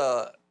that's,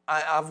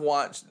 I've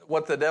watched,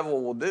 what the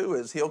devil will do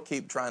is he'll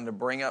keep trying to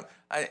bring up,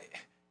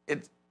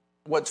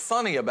 what's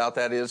funny about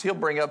that is he'll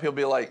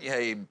be like,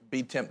 hey,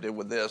 be tempted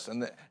with this.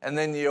 And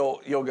then you'll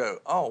go,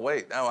 oh,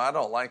 wait, no, I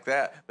don't like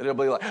that. But he'll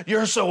be like,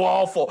 you're so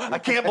awful. I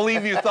can't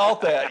believe you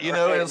thought that,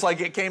 And it's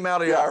like it came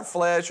out of our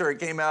flesh, or it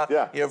came out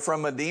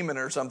from a demon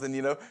or something,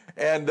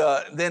 And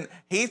then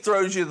he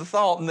throws you the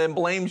thought and then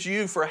blames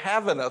you for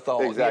having a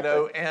thought,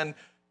 And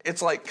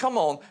it's like, come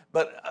on.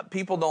 But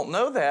people don't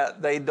know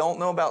that. They don't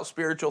know about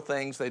spiritual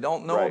things. They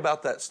don't know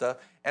about that stuff.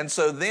 And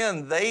so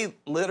then they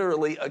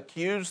literally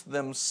accuse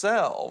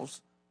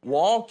themselves,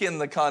 walk in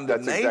the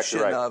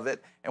condemnation of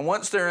it. And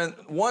once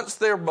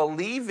they're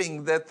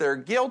believing that they're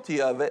guilty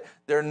of it,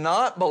 they're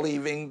not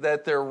believing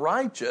that they're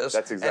righteous.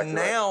 That's exactly and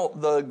now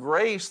the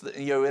grace,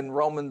 in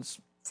Romans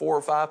 4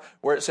 or 5,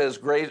 where it says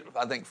grace,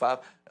 I think 5,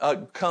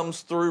 comes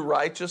through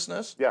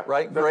righteousness,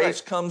 right? Grace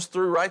comes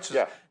through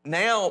righteousness. Yeah.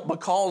 Now,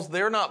 because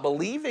they're not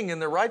believing in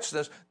their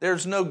righteousness,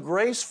 there's no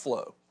grace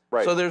flow.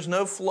 Right. So there's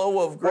no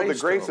flow of grace. Well, the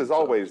grace is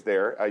always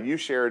there. You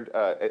shared,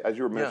 as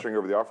you were ministering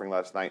over the offering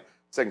last night,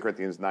 2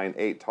 Corinthians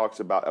 9:8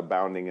 talks about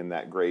abounding in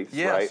all grace,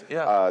 right?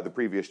 Yeah. The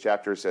previous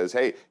chapter says,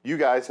 hey, you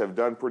guys have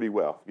done pretty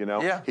well,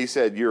 Yeah. He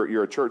said,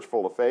 you're a church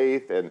full of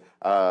faith and,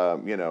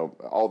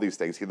 all these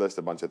things. He lists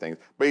a bunch of things.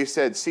 But he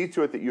said, see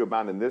to it that you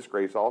abound in this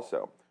grace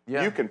also.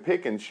 Yeah. You can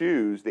pick and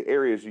choose the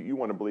areas that you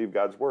want to believe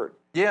God's word.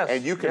 Yes.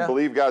 And you can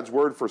believe God's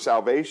word for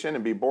salvation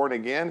and be born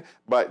again,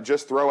 but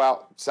just throw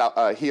out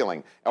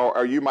healing.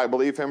 Or you might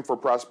believe him for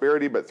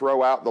prosperity, but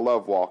throw out the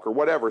love walk or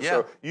whatever.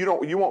 Yeah.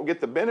 So you won't get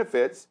the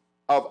benefits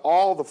of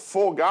all the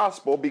full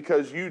gospel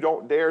because you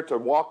don't dare to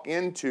walk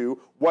into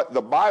what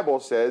the Bible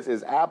says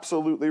is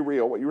absolutely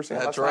real. What you were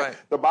saying last night.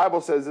 The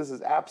Bible says this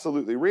is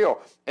absolutely real.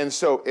 And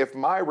so if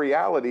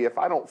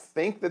I don't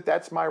think that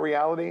that's my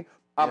reality,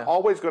 I'm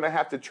always going to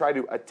have to try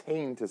to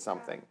attain to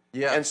something.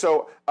 Yeah. And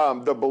so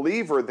the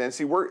believer then,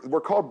 we're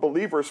called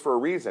believers for a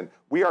reason.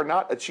 We are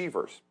not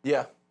achievers.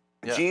 Yeah.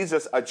 Yeah.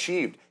 Jesus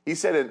achieved. He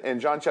said in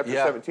John chapter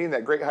 17,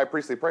 that great high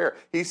priestly prayer,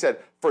 he said,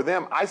 for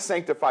them, I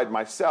sanctified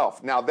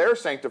myself. Now they're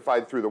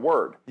sanctified through the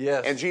word.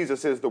 Yes. And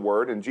Jesus is the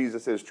word, and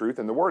Jesus is truth,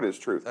 and the word is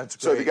truth. That's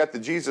great. So you got the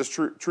Jesus,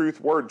 truth,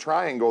 word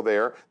triangle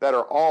there that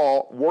are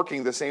all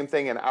working the same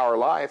thing in our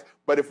life.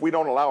 But if we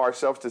don't allow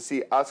ourselves to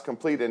see us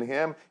complete in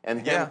him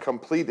and him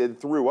completed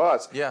through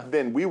us,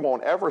 then we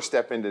won't ever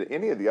step into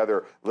any of the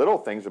other little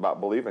things about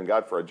believing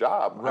God for a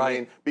job. Right. I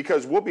mean,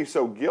 because we'll be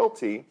so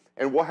guilty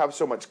and we'll have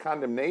so much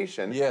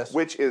condemnation,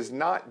 which is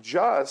not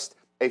just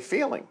a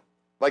feeling.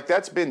 Like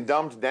that's been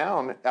dumbed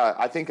down,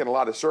 I think, in a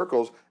lot of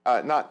circles,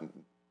 not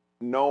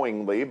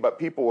knowingly, but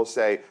people will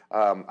say,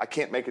 I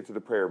can't make it to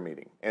the prayer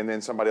meeting. And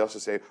then somebody else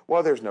will say,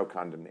 well, there's no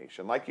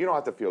condemnation. Like, you don't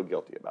have to feel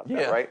guilty about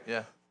that, right?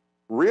 Yeah.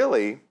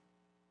 Really,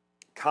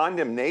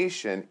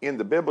 condemnation in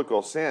the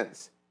biblical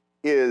sense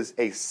is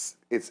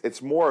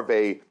it's more of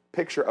a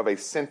picture of a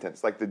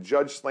sentence. Like the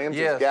judge slams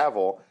his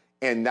gavel,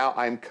 and now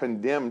I'm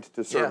condemned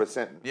to serve a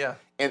sentence. Yeah.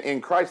 And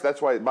in Christ,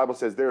 that's why the Bible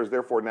says there is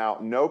therefore now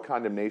no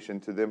condemnation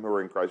to them who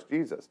are in Christ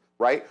Jesus,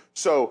 right?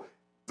 So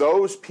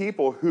those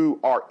people who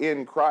are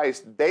in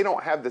Christ, they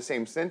don't have the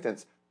same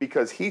sentence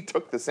because he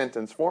took the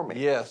sentence for me.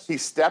 Yes. He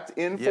stepped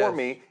in for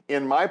me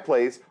in my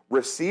place,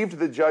 received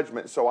the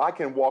judgment so I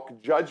can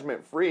walk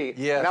judgment free.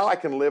 Yes. Now I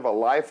can live a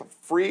life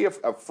free of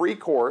a free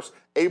course,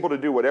 able to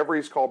do whatever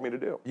he's called me to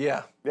do.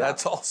 Yeah.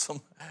 That's awesome.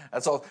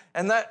 That's awesome.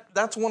 And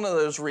that's one of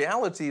those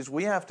realities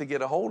we have to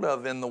get a hold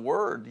of in the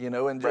Word,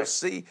 and just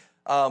see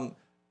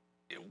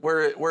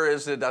where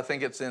is it? I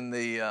think it's in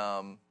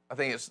the I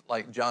think it's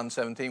like John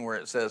 17 where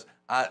it says,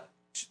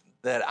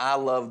 that I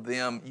love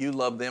them, you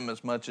love them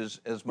as much as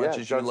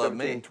you love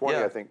me. 20,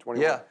 I think,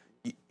 21.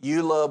 Yeah.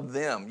 You love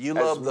them. You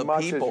love the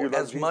people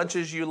as much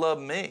as you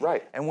love me.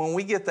 Right. And when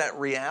we get that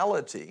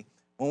reality,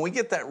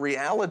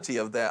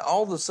 of that,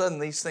 all of a sudden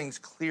these things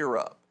clear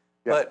up.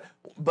 Yeah.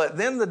 But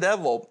then the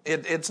devil,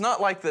 it's not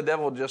like the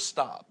devil just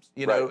stops.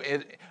 You know,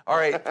 all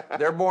right,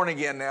 they're born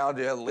again now,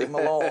 just leave them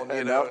alone.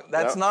 You know,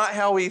 that's not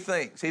how he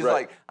thinks. He's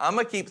like, I'm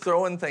going to keep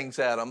throwing things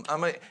at them.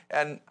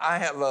 And I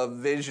have a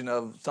vision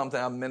of something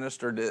I've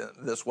ministered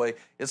this way.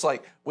 It's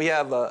like we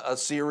have a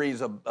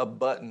series of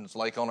buttons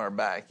like on our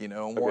back, you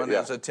know, and one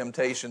is a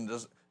temptation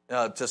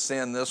to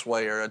sin this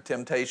way or a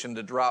temptation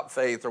to drop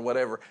faith or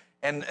whatever.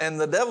 And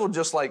the devil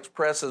just like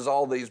presses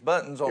all these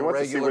buttons on a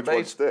regular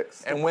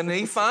basis. And when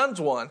he finds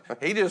one,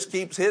 he just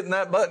keeps hitting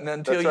that button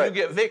until you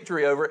get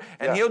victory over it.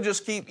 And he'll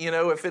just keep, you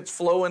know, if it's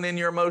flowing in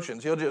your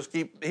emotions, he'll just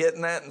keep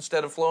hitting that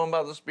instead of flowing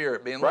by the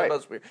Spirit, being led by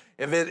the Spirit.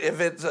 If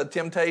it's a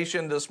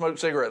temptation to smoke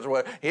cigarettes or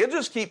whatever, he'll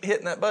just keep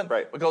hitting that button.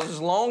 Right. Because as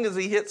long as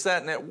he hits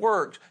that and it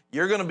works,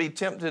 you're going to be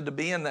tempted to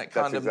be in that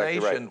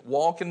condemnation,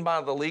 walking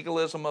by the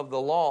legalism of the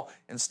law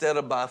instead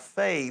of by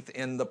faith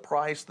in the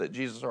price that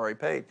Jesus already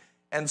paid.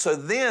 And so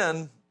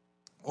then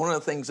one of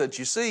the things that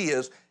you see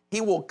is he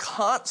will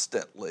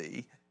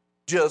constantly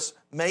just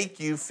make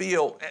you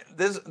feel,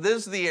 this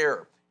is the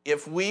error.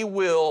 If we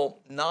will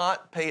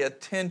not pay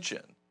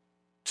attention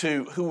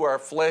to who our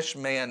flesh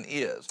man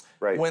is,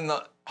 when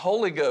the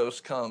Holy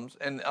Ghost comes,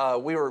 and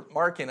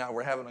Marky and I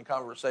were having a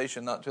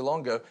conversation not too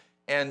long ago,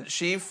 and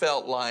she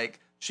felt like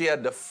she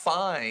had to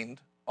find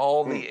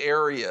all the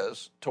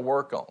areas to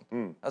work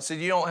on. I said,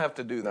 you don't have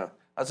to do that. No.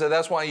 I said,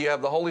 that's why you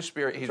have the Holy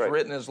Spirit. He's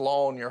written His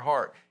law on your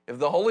heart. If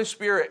the Holy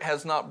Spirit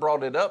has not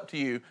brought it up to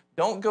you,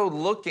 don't go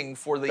looking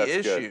for the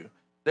issue.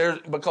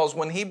 Because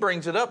when He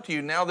brings it up to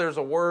you, now there's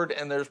a word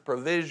and there's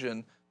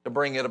provision to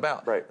bring it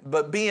about. Right.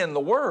 But be in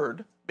the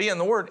Word,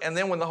 and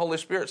then when the Holy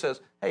Spirit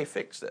says, hey,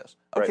 fix this.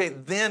 Okay,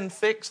 then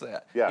fix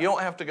that. Yeah. You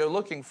don't have to go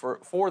looking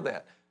for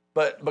that.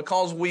 But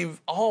because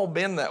we've all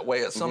been that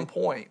way at some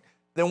point,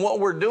 then what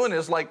we're doing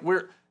is like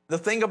the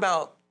thing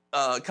about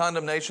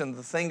condemnation,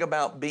 the thing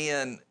about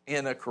being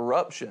in a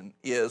corruption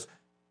is,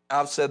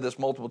 I've said this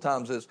multiple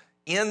times, is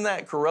in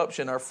that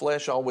corruption, our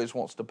flesh always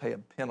wants to pay a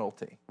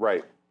penalty.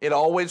 Right. It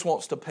always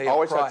wants to pay a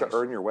price. Always have to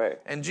earn your way.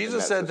 And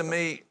Jesus said to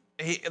me,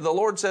 the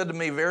Lord said to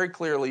me very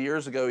clearly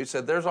years ago, He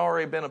said, there's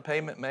already been a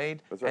payment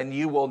made, and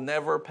you will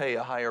never pay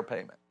a higher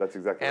payment. That's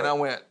exactly right. And I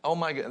went, oh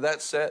my God,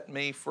 that set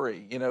me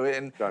free. You know,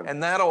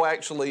 and that'll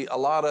actually, a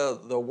lot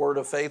of the word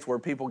of faith where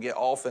people get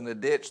off in a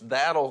ditch,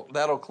 that'll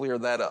clear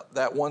that up,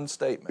 that one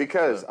statement.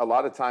 Because a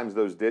lot of times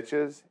those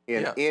ditches,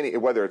 any,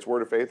 whether it's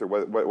word of faith or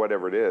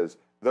whatever it is,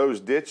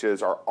 those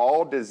ditches are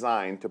all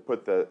designed to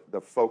put the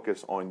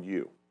focus on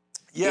you.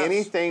 Yes.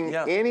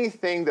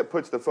 Anything that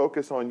puts the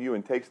focus on you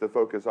and takes the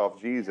focus off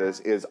Jesus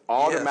is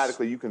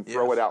automatically, you can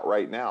throw it out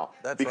right now.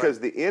 That's because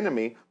the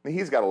enemy, I mean,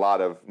 he's got a lot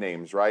of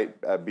names, right?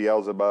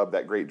 Beelzebub,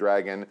 that great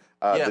dragon,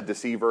 the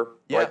deceiver,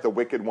 right? The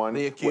wicked one.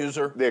 The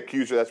accuser. The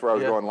accuser, that's where I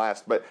was going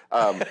last. But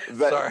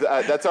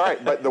that's all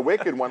right. But the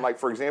wicked one, like,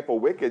 for example,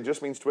 wicked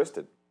just means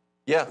twisted.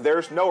 Yeah.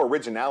 There's no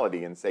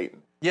originality in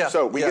Satan. Yeah.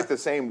 So we get the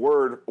same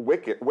word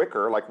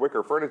wicker, like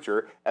wicker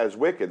furniture, as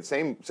wicked.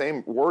 Same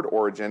word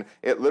origin.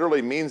 It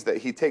literally means that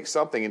he takes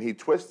something and he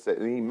twists it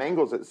and he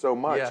mangles it so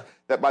much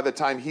that by the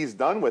time he's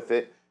done with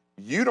it,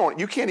 you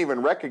can't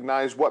even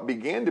recognize what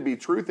began to be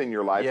truth in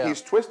your life. Yeah.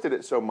 He's twisted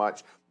it so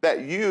much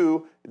that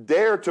you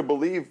dare to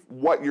believe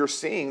what you're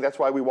seeing. That's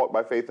why we walk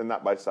by faith and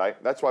not by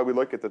sight. That's why we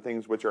look at the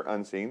things which are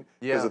unseen,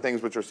 because the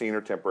things which are seen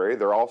are temporary.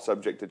 They're all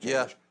subject to change.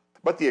 Yeah.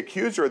 But the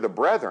accuser of the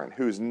brethren,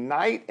 who's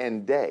night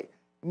and day,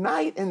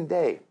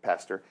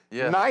 Pastor,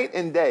 night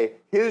and day,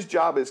 his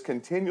job is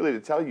continually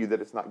to tell you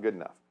that it's not good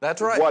enough. That's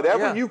right.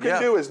 Whatever you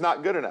can do is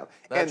not good enough.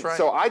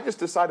 So I just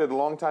decided a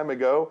long time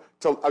ago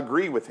to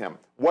agree with him.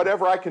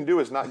 Whatever I can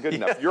do is not good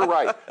enough. You're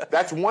right.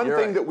 That's one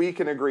thing that we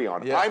can agree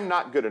on. Yeah. I'm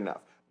not good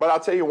enough. But I'll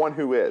tell you one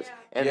who is,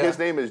 and his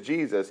name is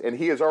Jesus, and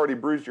He has already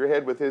bruised your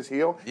head with His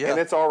heel, and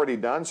it's already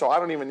done, so I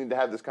don't even need to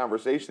have this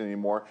conversation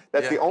anymore.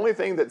 That's the only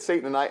thing that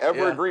Satan and I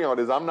ever agree on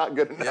is I'm not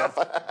good enough.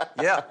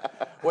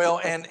 Well,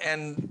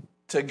 and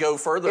to go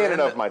further in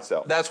and of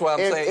myself. That's why I'm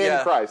saying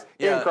in Christ.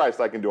 In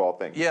Christ I can do all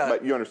things. Yeah.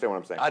 But you understand what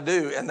I'm saying. I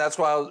do, and that's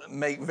why I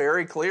make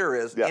very clear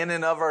is in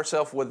and of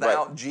ourselves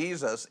without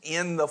Jesus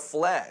in the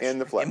flesh. In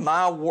the flesh.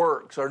 My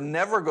works are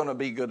never going to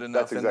be good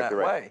enough in that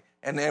way.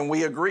 And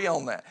we agree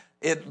on that.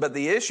 But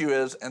the issue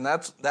is, and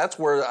that's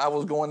where I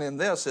was going in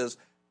this, is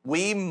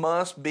we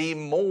must be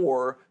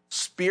more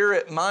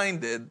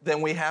spirit-minded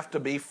than we have to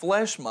be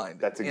flesh-minded.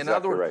 That's exactly in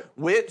other words, right.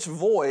 Which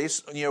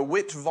voice,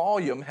 which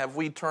volume have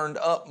we turned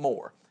up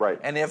more? Right.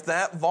 And if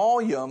that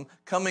volume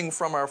coming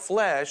from our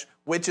flesh,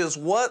 which is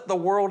what the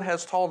world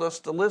has taught us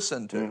to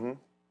listen to,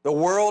 the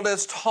world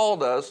has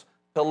taught us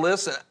to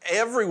listen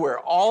everywhere,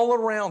 all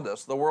around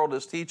us, the world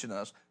is teaching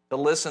us to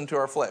listen to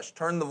our flesh.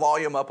 Turn the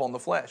volume up on the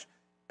flesh.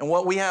 And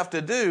what we have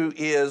to do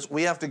is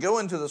we have to go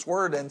into this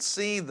word and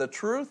see the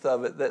truth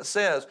of it that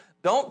says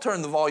Don't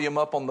turn the volume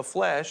up on the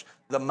flesh,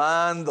 the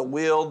mind, the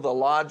will, the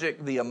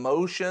logic, the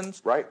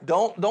emotions. Right.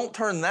 Don't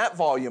turn that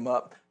volume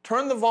up.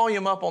 Turn the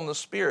volume up on the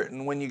Spirit.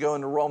 And when you go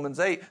into Romans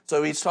 8,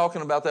 so he's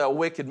talking about that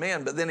wicked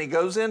man, but then he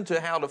goes into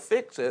how to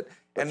fix it.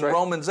 And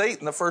Romans 8,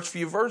 in the first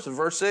few verses,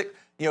 verse 6,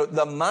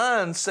 the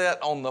mind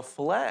set on the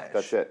flesh.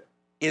 That's it.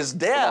 Is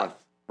death.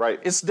 Right.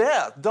 It's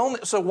death.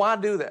 So why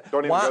do that?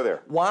 Don't even go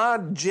there. Why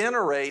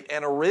generate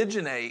and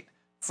originate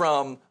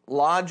from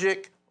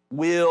logic,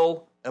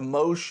 will,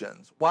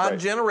 emotions? Why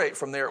generate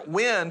from there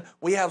when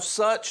we have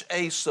such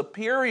a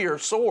superior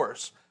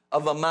source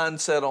of a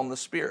mindset on the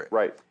Spirit?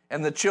 Right.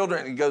 And the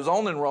children, it goes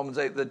on in Romans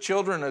 8, the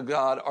children of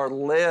God are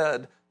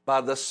led by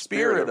the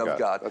Spirit of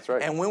God. That's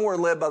right. And when we're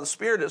led by the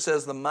Spirit, it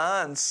says the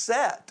mind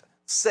set.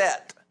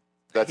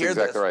 That's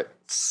exactly right.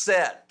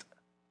 Set.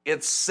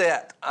 It's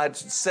set.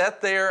 It's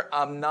set there.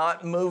 I'm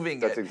not moving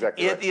it. That's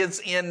exactly right. It is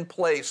in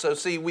place. So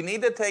see, we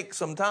need to take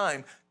some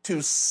time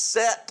to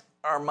set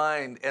our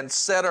mind and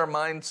set our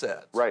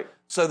mindsets. Right.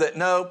 So that,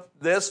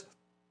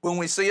 when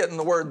we see it in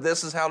the Word,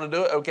 this is how to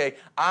do it. Okay,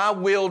 I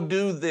will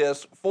do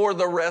this for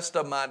the rest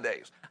of my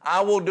days.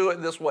 I will do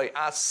it this way.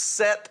 I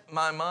set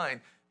my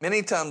mind.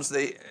 Many times,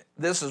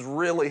 this has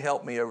really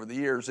helped me over the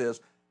years is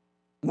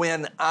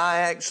when I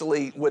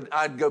actually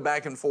I'd go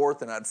back and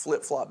forth and I'd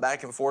flip-flop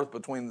back and forth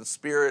between the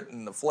spirit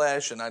and the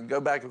flesh, and I'd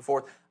go back and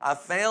forth. I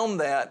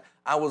found that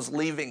I was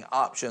leaving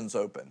options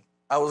open.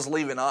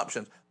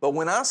 But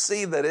when I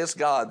see that it's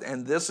God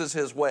and this is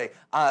His way,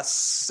 I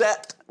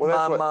set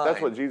my mind.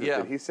 That's what Jesus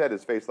did. He set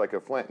His face like a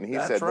flint, and He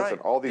said, listen,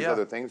 all these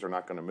other things are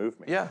not going to move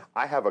me. Yeah.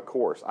 I have a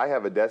course. I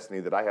have a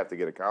destiny that I have to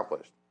get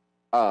accomplished.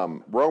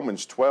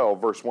 Romans 12,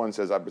 verse 1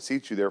 says, I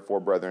beseech you, therefore,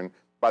 brethren,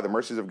 by the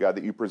mercies of God,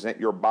 that you present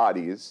your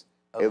bodies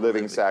a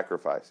living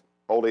sacrifice,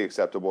 wholly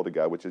acceptable to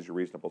God, which is your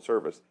reasonable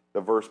service.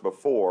 The verse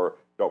before,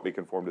 don't be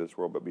conformed to this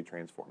world, but be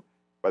transformed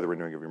by the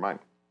renewing of your mind.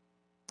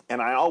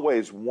 And I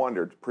always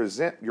wondered,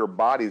 present your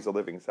body as a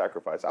living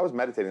sacrifice. I was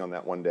meditating on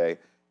that one day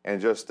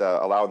and just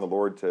allowing the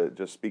Lord to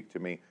just speak to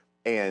me.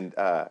 And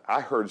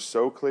I heard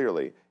so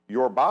clearly,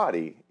 your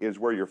body is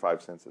where your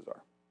five senses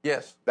are.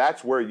 Yes.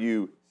 That's where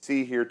you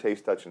see, hear,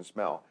 taste, touch, and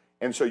smell.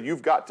 And so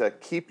you've got to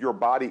keep your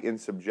body in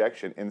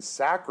subjection and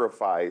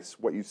sacrifice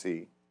what you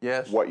see,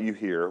 what you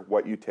hear,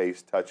 what you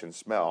taste, touch, and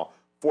smell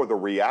for the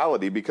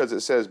reality, because it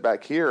says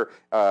back here,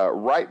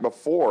 right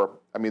before,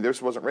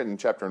 this wasn't written in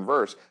chapter and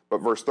verse, but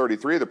verse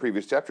 33 of the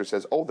previous chapter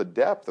says, oh, the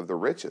depth of the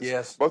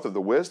riches, both of the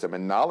wisdom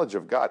and knowledge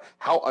of God.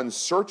 How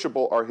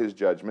unsearchable are His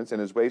judgments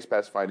and His ways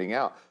past finding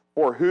out.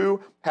 For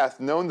who hath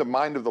known the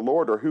mind of the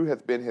Lord, or who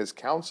hath been His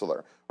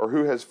counselor, or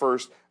who has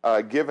first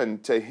given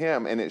to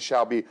Him, and it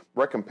shall be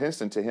recompensed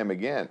unto Him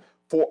again.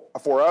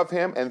 For of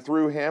Him, and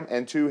through Him,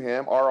 and to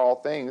Him are all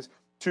things,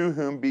 to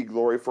whom be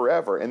glory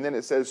forever. And then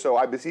it says, so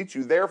I beseech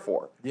you,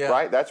 therefore.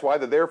 Right? That's why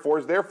the therefore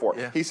is therefore.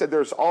 He said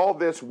there's all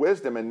this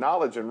wisdom and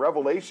knowledge and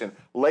revelation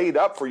laid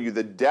up for you,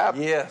 the depth.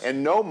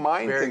 And no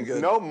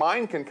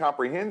mind can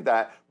comprehend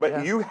that.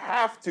 But you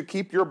have to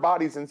keep your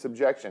bodies in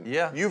subjection.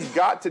 You've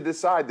got to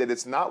decide that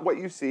it's not what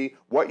you see,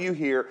 what you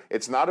hear.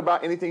 It's not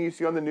about anything you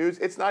see on the news.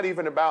 It's not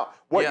even about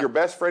what your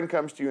best friend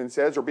comes to you and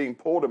says, or being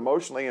pulled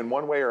emotionally in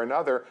one way or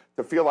another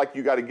to feel like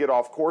you got to get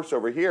off course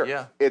over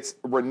here. It's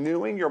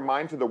renewing your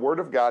mind to the Word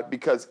of God,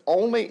 because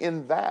only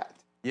in that,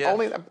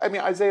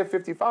 Isaiah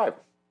 55,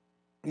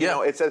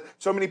 it says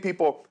so many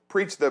people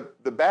preach the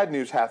bad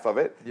news half of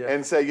it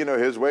and say,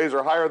 His ways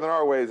are higher than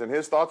our ways and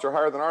His thoughts are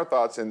higher than our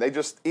thoughts, and they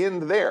just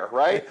end there,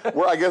 right?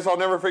 Where I guess I'll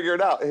never figure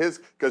it out,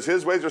 because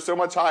His ways are so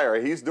much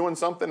higher. He's doing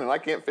something and I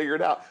can't figure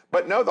it out.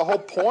 But no, the whole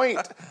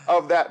point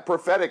of that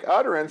prophetic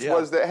utterance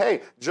was that,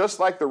 hey, just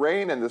like the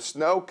rain and the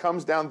snow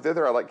comes down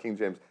thither, I like King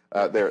James,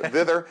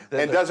 thither,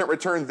 and doesn't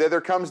return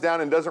thither, comes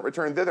down and doesn't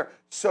return thither,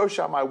 so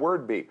shall my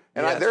word be.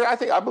 And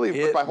I believe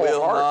with my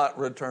whole heart,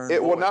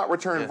 it will not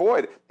return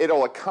void.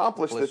 It'll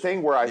accomplish the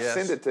thing where I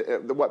send it to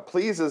what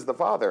pleases the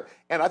Father.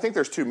 And I think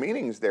there's two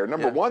meanings there.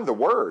 Number one, the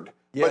Word.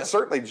 But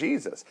certainly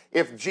Jesus.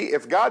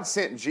 If God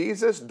sent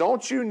Jesus,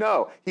 don't you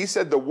know, He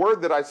said the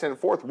word that I send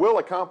forth will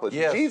accomplish.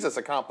 Jesus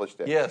accomplished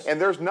it. And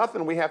there's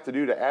nothing we have to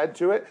do to add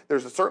to it.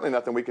 There's certainly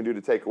nothing we can do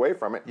to take away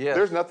from it.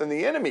 There's nothing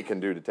the enemy can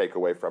do to take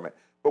away from it.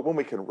 But when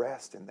we can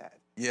rest in that,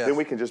 then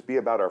we can just be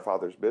about our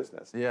Father's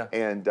business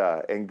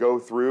and go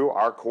through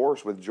our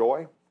course with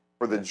joy.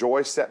 For the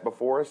joy set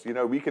before us,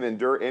 we can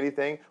endure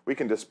anything. We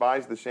can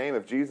despise the shame.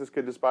 If Jesus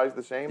could despise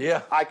the shame,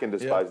 I can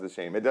despise the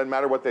shame. It doesn't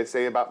matter what they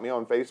say about me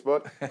on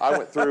Facebook. I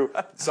went through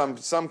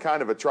some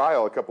kind of a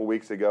trial a couple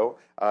weeks ago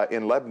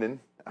in Lebanon,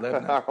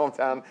 our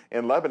hometown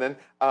in Lebanon,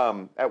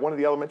 at one of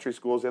the elementary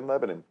schools in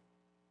Lebanon.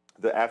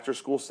 The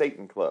after-school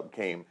Satan Club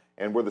came,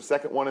 and we're the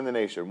second one in the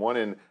nation. One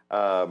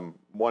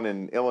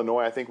in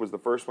Illinois, I think, was the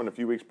first one a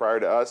few weeks prior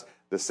to us.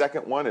 The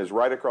second one is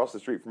right across the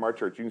street from our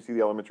church. You can see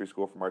the elementary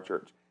school from our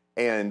church.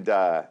 And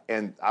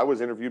I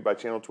was interviewed by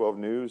Channel 12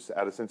 News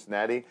out of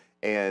Cincinnati,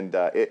 and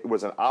it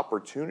was an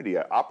opportunity.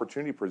 An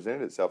opportunity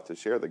presented itself to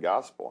share the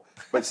gospel.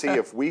 But see,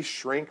 if we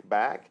shrink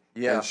back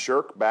and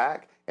shirk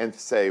back and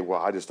say,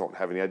 well, I just don't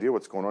have any idea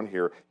what's going on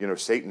here. You know,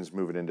 Satan's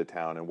moving into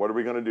town, and what are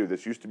we going to do?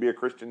 This used to be a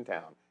Christian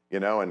town, you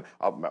know, and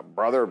my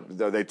brother,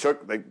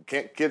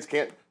 kids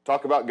can't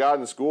talk about God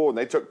in school, and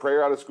they took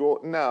prayer out of school.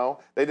 No,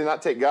 they did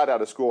not take God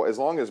out of school. As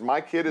long as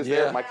my kid is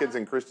there, my kid's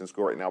in Christian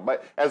school right now,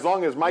 but as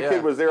long as my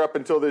kid was there up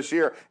until this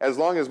year, as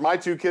long as my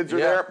 2 kids are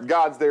there,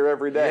 God's there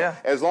every day.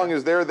 As long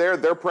as they're there,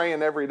 they're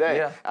praying every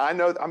day. I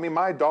know, I mean,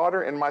 my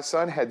daughter and my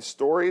son had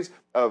stories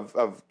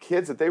of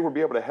kids that they would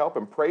be able to help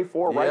and pray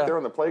for right there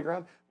on the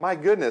playground. My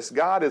goodness,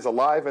 God is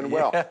alive and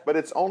well. But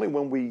it's only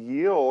when we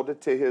yield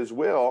to His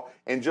will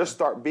and just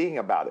start being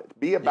about it.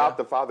 Be about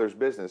the Father's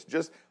business.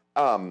 Just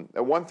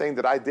one thing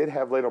that I did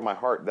have laid on my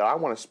heart that I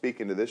want to speak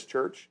into this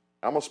church.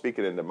 I'm going to speak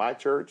it into my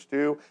church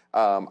too.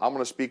 I'm going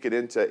to speak it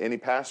into any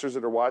pastors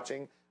that are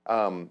watching.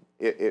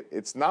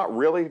 It's not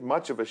really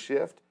much of a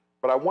shift,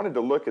 but I wanted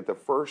to look at the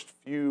first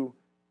few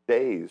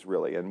days,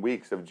 really, and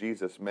weeks of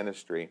Jesus'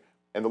 ministry.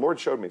 And the Lord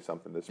showed me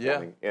something this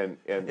morning in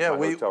my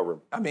hotel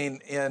room. I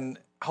mean,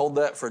 hold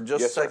that for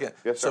just a second.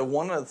 Yes, sir. So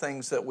one of the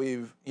things that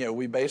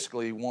we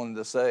basically wanted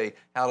to say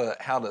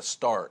how to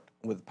start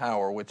with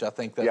power, which I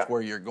think that's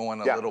where you're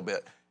going a little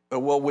bit.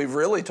 But what we've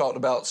really talked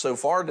about so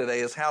far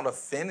today is how to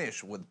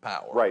finish with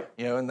power. Right.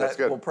 You know, and that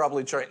we'll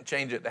probably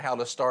change it to how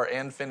to start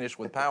and finish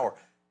with power.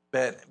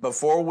 But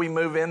before we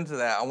move into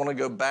that, I want to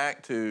go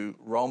back to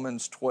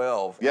Romans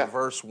 12,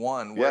 verse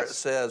 1, where it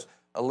says,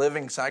 a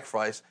living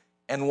sacrifice.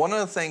 And one of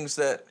the things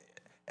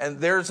and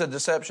there's a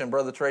deception,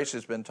 Brother Tracy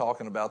has been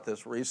talking about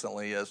this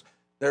recently, is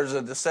there's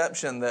a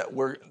deception that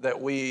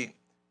we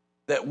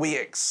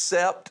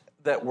accept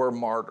that we're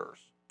martyrs,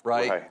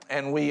 right?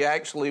 And we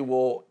actually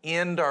will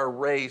end our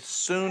race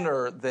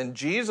sooner than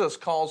Jesus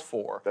calls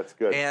for. That's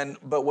good.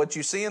 But what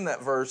you see in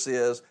that verse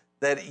is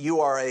that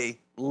you are a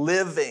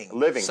living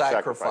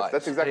sacrifice.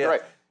 That's exactly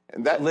right.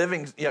 And that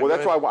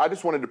that's why I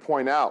just wanted to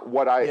point out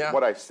what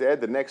I said.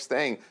 The next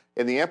thing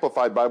in the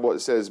Amplified Bible, it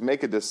says,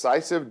 "Make a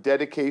decisive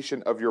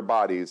dedication of your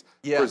bodies,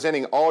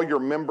 presenting all your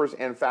members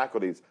and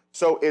faculties."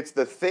 So it's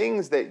the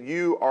things that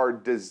you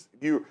are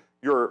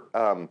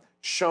you're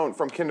shown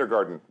from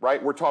kindergarten,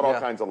 right? We're taught all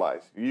kinds of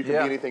lies. You can be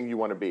anything you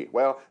want to be.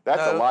 Well,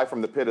 that's a lie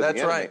from the pit of the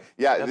enemy.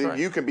 Right.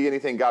 You can be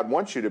anything God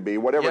wants you to be,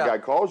 whatever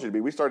God calls you to be.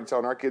 We started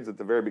telling our kids at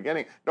the very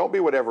beginning, don't be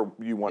whatever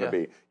you want to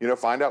be. You know,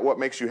 find out what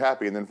makes you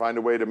happy and then find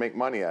a way to make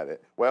money at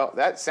it. Well,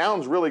 that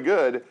sounds really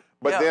good,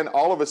 but then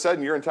all of a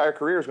sudden your entire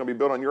career is going to be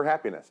built on your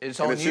happiness. It's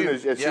and on as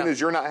soon as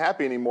you're not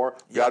happy anymore,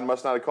 God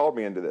must not have called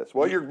me into this.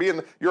 Well,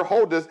 your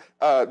whole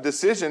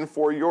decision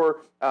for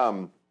your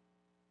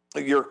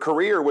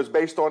career was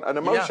based on an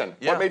emotion.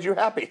 What made you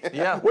happy?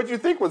 What did you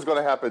think was going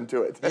to happen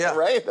to it?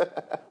 Right?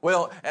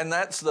 Well, and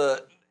that's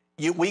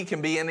we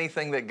can be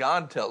anything that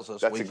God tells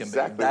us we can be.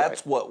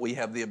 That's what we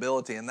have the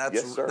ability, and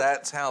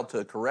that's how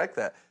to correct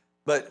that.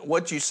 But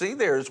what you see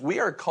there is we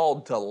are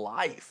called to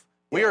life.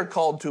 We are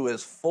called to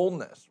His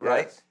fullness,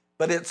 right? Yes.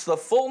 But it's the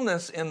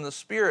fullness in the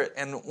Spirit.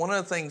 And one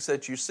of the things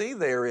that you see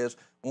there is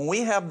when we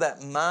have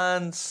that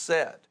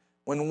mindset,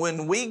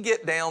 when we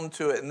get down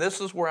to it, and this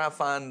is where I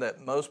find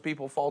that most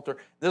people falter,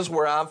 this is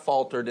where I've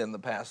faltered in the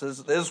past, this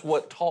is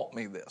what taught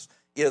me this,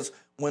 is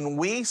when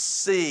we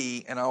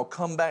see, and I'll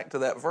come back to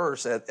that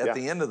verse at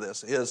the end of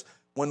this, is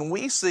when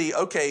we see,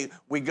 okay,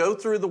 we go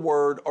through the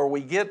Word, or we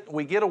get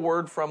a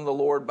word from the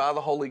Lord by the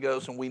Holy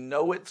Ghost, and we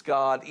know it's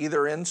God,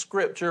 either in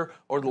Scripture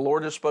or the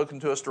Lord has spoken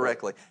to us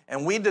directly,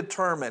 and we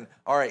determine,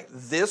 all right,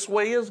 this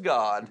way is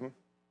God,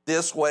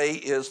 this way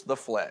is the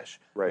flesh.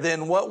 Right.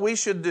 Then what we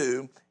should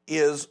do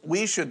is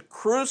we should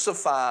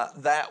crucify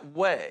that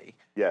way.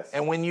 Yes.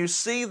 And when you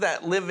see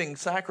that living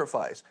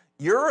sacrifice,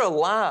 you're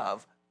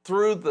alive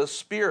through the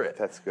Spirit.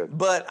 That's good.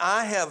 But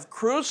I have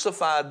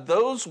crucified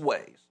those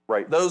ways.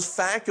 Right. Those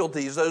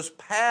faculties, those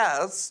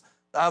paths,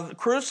 I've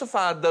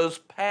crucified those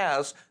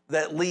paths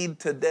that lead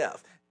to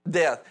death.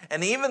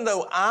 And even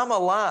though I'm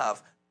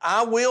alive,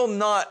 I will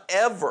not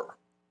ever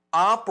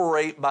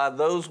operate by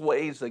those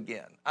ways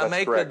again. I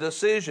make the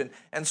decision.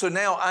 And so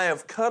now I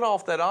have cut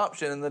off that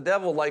option. And the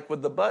devil, like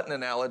with the button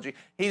analogy,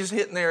 he's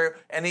hitting there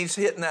and he's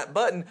hitting that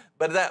button,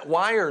 but that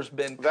wire's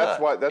been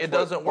cut. It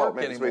doesn't work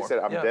anymore. That's what he said,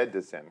 I'm dead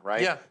to sin,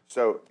 right? Yeah.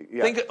 So,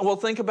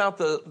 think about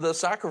the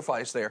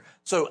sacrifice there.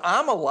 So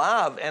I'm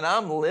alive and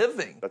I'm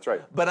living. That's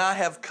right. But I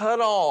have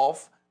cut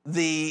off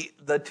the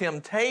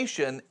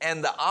temptation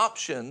and the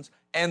options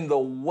and the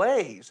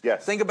ways.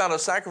 Yes. Think about a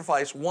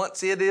sacrifice.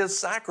 Once it is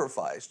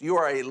sacrificed, you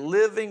are a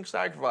living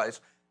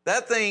sacrifice.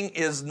 That thing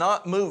is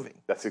not moving.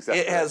 That's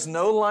exactly It has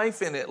no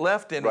life in it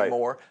left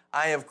anymore.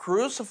 Right. I have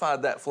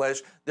crucified that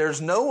flesh.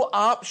 There's no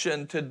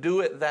option to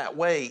do it that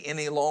way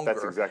any longer.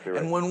 That's exactly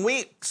right. And when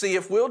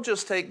if we'll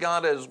just take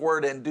God at His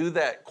word and do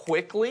that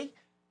quickly,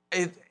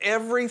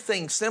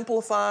 everything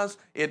simplifies.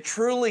 It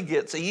truly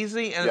gets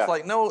easy. And it's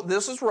like, no,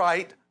 this is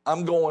right.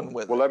 I'm going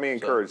with it. Well, let me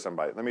encourage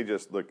somebody. Let me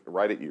just look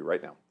right at you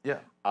right now. Yeah.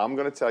 I'm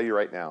going to tell you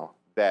right now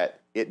that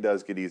it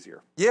does get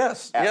easier.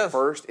 Yes. At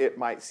first, it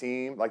might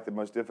seem like the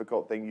most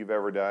difficult thing you've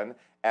ever done.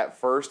 At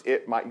first,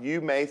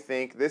 you may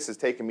think, this has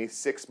taken me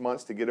 6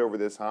 months to get over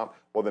this hump.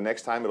 Well, the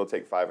next time it'll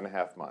take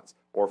 5.5 months,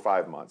 or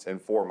 5 months,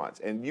 and 4 months.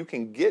 And you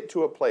can get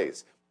to a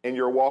place in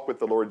your walk with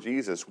the Lord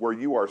Jesus where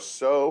you are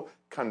so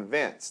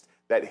convinced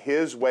that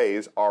his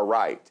ways are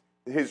right.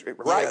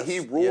 He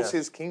rules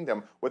his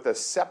kingdom with a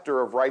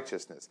scepter of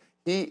righteousness.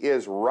 He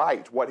is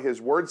right. What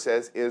his word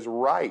says is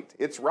right.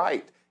 It's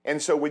right. And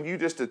so when you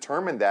just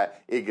determine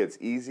that, it gets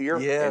easier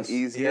and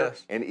easier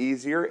and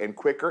easier and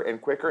quicker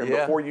and quicker. And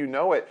before you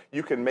know it,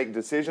 you can make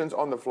decisions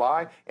on the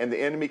fly, and the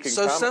enemy can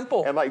come. So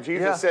simple. And like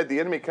Jesus said,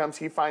 the enemy comes,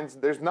 he finds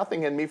there's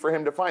nothing in me for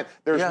him to find.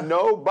 There's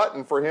no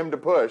button for him to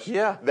push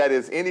that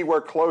is anywhere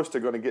close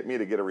to going to get me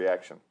to get a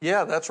reaction.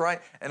 Yeah, that's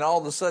right. And all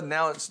of a sudden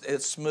now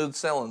it's smooth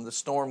sailing. The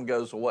storm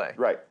goes away.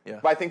 Right.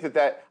 Yeah. But I think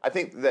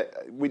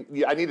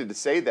I needed to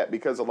say that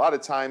because a lot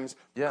of times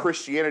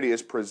Christianity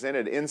is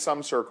presented in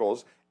some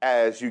circles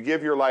as you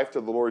give your life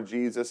to the Lord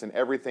Jesus and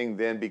everything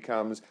then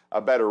becomes a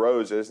bed of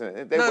roses.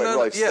 And they wouldn't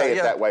really say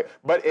it that way.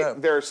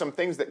 But there are some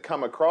things that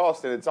come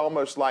across and it's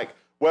almost like,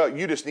 well,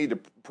 you just need to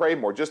pray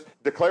more. Just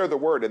declare the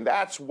word. And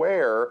that's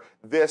where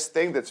this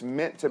thing that's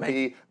meant to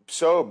be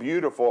so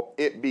beautiful,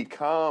 it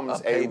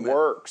becomes a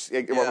works,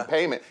 a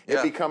payment.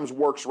 It becomes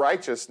works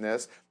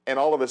righteousness. And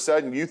all of a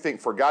sudden you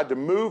think for God to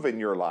move in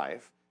your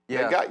life.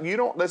 And God, you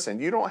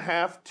don't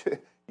have to.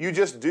 You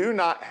just do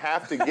not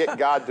have to get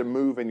God to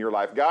move in your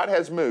life. God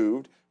has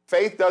moved.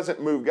 Faith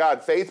doesn't move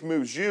God. Faith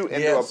moves you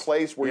into a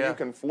place where you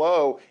can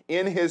flow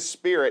in his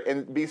spirit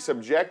and be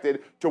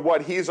subjected to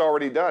what he's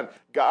already done.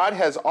 God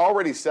has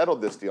already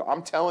settled this deal.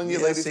 I'm telling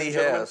you, ladies and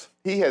gentlemen,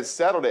 he has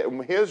settled it.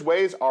 And his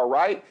ways are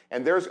right,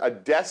 and there's a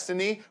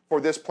destiny for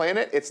this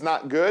planet. It's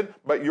not good,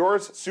 but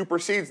yours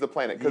supersedes the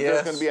planet because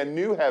there's going to be a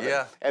new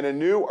heaven and a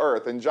new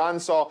earth. And John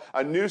saw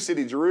a new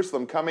city,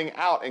 Jerusalem, coming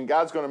out, and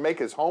God's going to make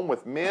his home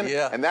with men.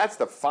 And that's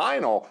the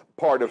final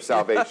part of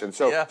salvation.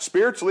 So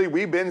spiritually,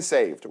 we've been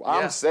saved.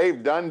 I'm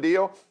saved, done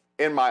deal.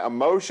 In my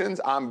emotions,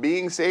 I'm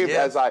being saved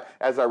as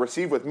I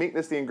receive with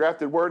meekness the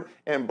engrafted word.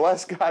 And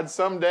bless God,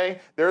 someday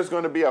there's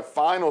going to be a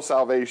final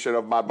salvation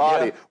of my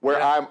body where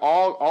I'm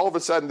all of a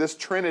sudden this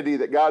Trinity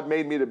that God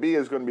made me to be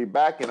is going to be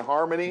back in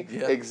harmony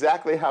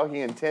exactly how he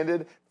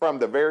intended from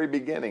the very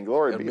beginning.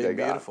 Glory be to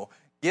God. Beautiful.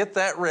 Get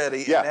that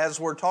ready. And as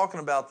we're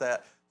talking about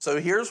that, so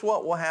here's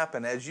what will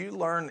happen. As you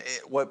learn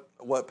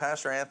what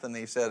Pastor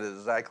Anthony said is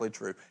exactly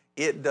true.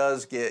 It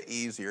does get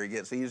easier. It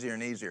gets easier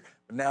and easier.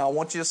 But now I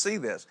want you to see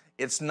this.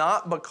 It's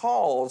not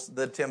because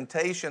the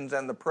temptations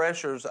and the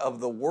pressures of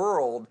the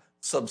world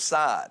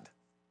subside.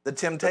 The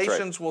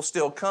temptations will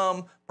still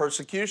come.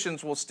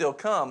 Persecutions will still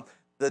come.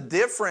 The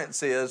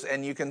difference is,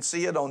 and you can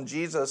see it on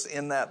Jesus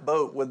in that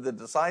boat with the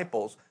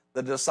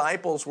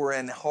disciples were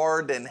in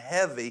hard and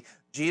heavy.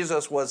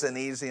 Jesus was in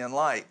easy and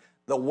light.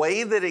 The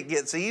way that it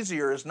gets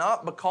easier is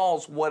not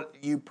because what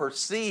you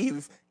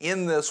perceive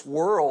in this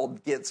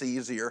world gets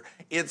easier.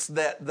 It's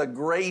that the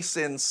grace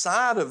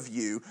inside of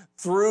you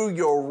through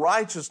your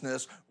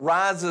righteousness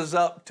rises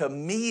up to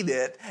meet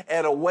it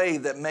at a way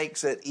that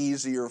makes it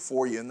easier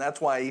for you. And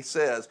that's why he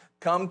says,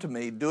 come to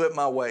me, do it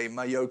my way.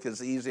 My yoke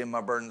is easy and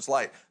my burden's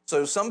light.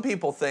 So some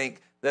people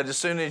think that as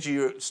soon as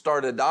you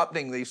start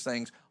adopting these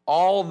things,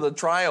 all the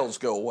trials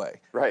go away.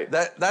 Right.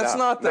 That's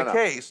not the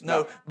case.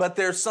 No, but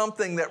there's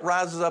something that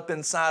rises up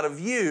inside of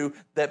you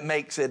that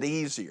makes it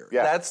easier.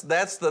 Yeah.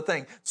 That's the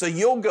thing. So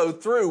you'll go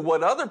through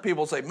what other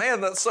people say, man,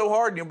 that's so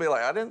hard. And you'll be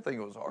like, I didn't think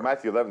it was hard.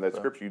 Matthew 11, that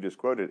scripture you just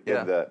quoted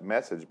in the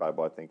Message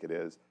Bible, I think it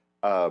is,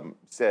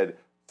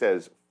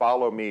 says,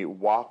 follow me,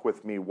 walk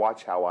with me,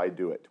 watch how I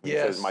do it. He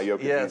says, my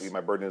yoke is easy,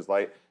 my burden is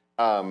light.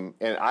 And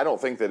I don't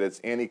think that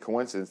it's any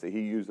coincidence that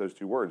he used those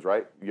two words,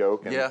 right?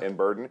 Yoke and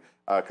burden,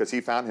 because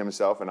he found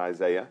himself in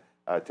Isaiah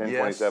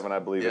 10:27, I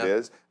believe it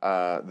is.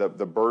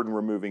 The burden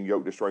removing,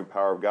 yoke destroying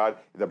power of God.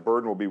 The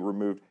burden will be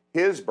removed.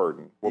 His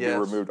burden will be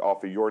removed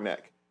off of your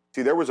neck.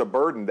 See, there was a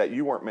burden that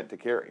you weren't meant to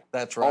carry.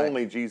 That's right.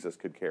 Only Jesus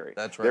could carry.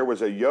 That's right. There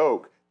was a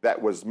yoke that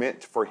was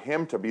meant for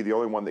him to be the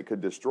only one that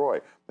could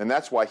destroy. And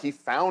that's why he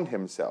found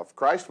himself.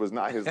 Christ was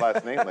not his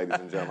last name, ladies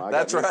and gentlemen.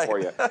 I got news for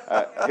you.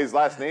 His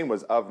last name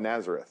was of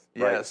Nazareth,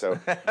 right? Yes. So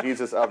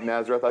Jesus of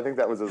Nazareth, I think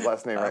that was his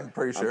last name, right? I'm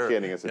pretty sure. I'm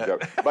kidding, it's a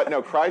joke. But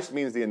no, Christ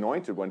means the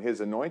anointed one,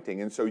 his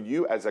anointing. And so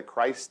you as a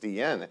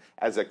Christian,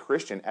 as a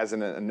Christian, as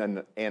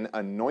an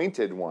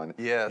anointed one,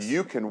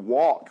 you can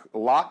walk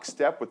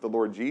lockstep with the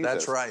Lord Jesus.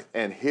 That's right.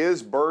 And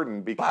his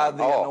burden becomes...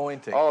 By the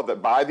anointing.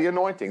 By the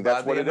anointing.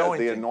 That's what it is.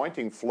 The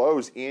anointing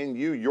flows in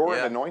you. You're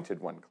an anointed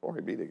one.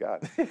 Glory be to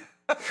God.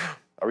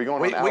 Are we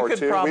going on hour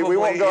two? We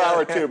won't go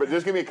hour two, but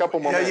just give me a couple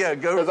more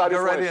minutes. Go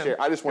right in.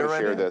 I just want to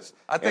share this.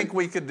 I think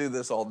we could do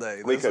this all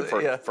day. We could,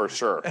 for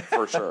sure.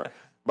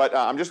 But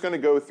I'm just going to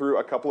go through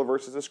a couple of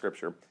verses of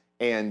Scripture.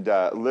 And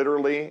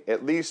literally,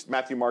 at least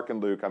Matthew, Mark,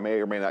 and Luke, I may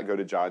or may not go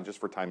to John just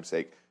for time's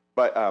sake.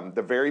 But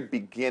the very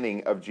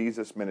beginning of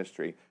Jesus'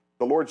 ministry,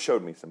 the Lord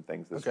showed me some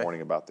things this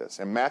morning about this.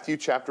 In Matthew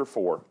chapter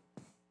 4,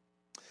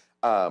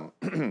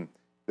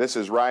 This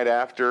is right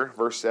after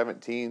verse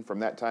 17. From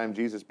that time,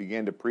 Jesus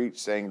began to preach,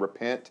 saying,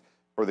 repent,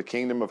 for the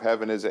kingdom of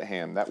heaven is at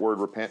hand. That word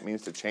repent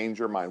means to change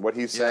your mind. What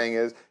he's saying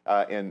is,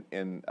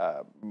 in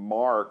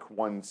Mark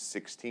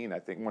 1:16, I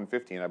think,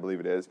 1:15, I believe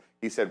it is,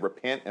 he said,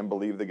 repent and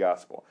believe the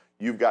gospel.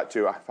 You've got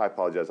to, I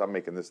apologize, I'm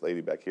making this lady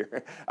back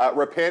here.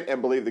 Repent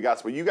and believe the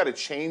gospel. You've got to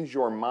change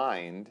your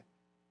mind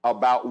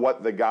about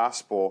what the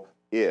gospel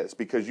is,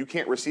 because you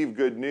can't receive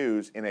good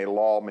news in a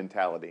law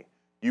mentality.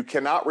 You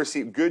cannot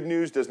receive, good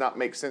news does not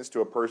make sense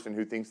to a person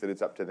who thinks that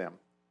it's up to them.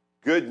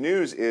 Good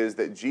news is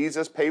that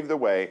Jesus paved the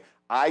way.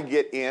 I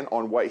get in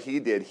on what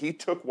he did. He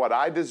took what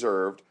I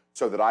deserved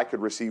so that I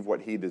could receive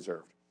what he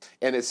deserved.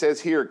 And it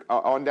says here,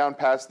 on down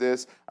past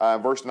this,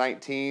 verse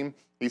 19,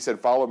 he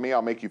said, follow me,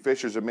 I'll make you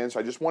fishers of men. So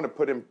I just want to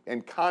put him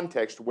in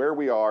context where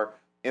we are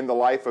in the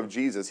life of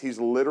Jesus. He's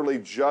literally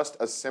just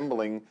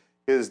assembling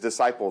his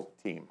disciple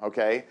team,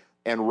 okay?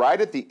 And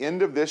right at the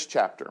end of this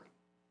chapter,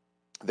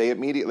 they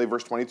immediately,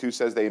 verse 22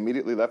 says, they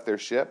immediately left their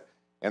ship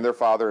and their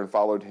father and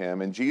followed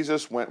him. And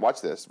Jesus went, watch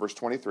this, verse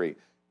 23,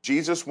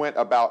 Jesus went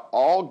about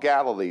all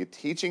Galilee,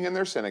 teaching in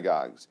their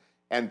synagogues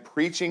and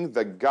preaching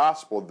the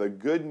gospel, the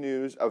good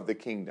news of the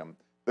kingdom.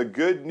 The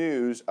good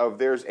news of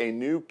there's a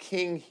new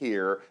king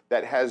here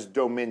that has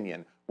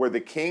dominion. Where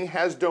the king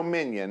has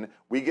dominion,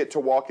 we get to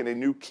walk in a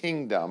new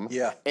kingdom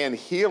and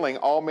healing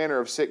all manner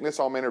of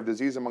sickness, all manner of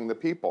disease among the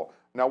people.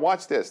 Now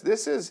watch this.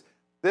 This is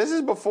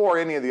before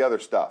any of the other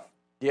stuff.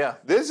 Yeah.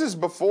 This is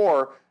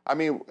before, I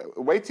mean,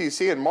 wait till you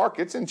see in Mark,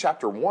 it's in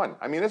chapter 1.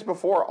 I mean, it's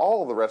before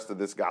all the rest of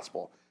this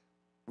gospel.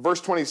 Verse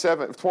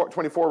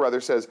 24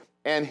 rather says,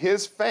 and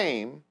his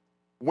fame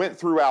went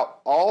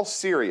throughout all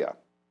Syria,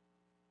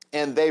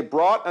 and they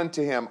brought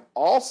unto him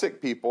all sick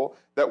people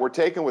that were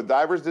taken with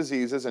divers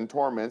diseases and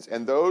torments,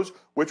 and those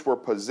which were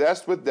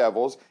possessed with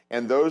devils,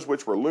 and those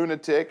which were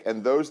lunatic,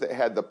 and those that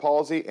had the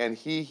palsy, and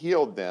he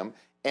healed them.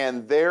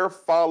 And there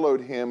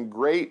followed him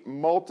great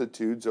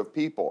multitudes of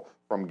people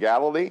from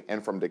Galilee,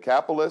 and from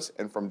Decapolis,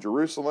 and from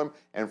Jerusalem,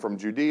 and from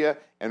Judea,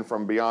 and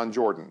from beyond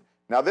Jordan.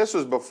 Now, this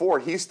was before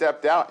he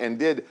stepped out and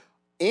did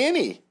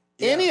any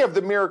of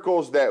the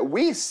miracles that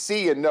we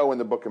see and know in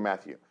the book of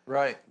Matthew.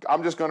 Right.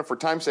 I'm just going to, for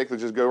time's sake,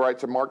 let's just go right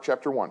to Mark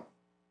chapter 1.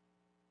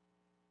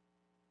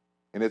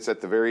 And it's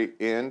at the very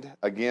end,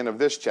 again, of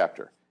this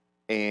chapter.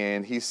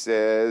 And he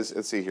says,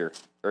 let's see here.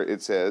 Or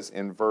it says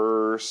in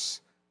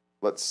verse,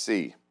 let's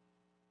see,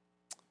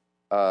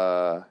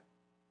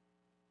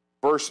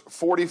 verse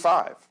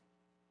 45.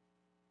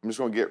 I'm just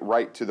going to get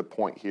right to the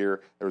point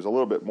here. There's a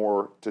little bit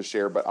more to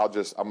share, but I'm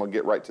going to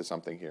get right to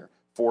something here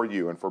for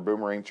you and for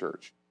Boomerang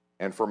Church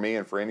and for me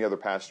and for any other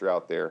pastor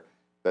out there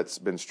that's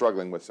been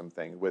struggling with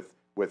something, with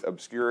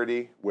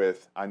obscurity,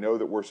 I know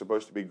that we're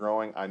supposed to be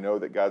growing. I know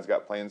that God's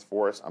got plans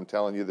for us. I'm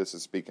telling you, this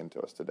is speaking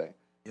to us today.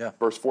 Yeah.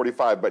 Verse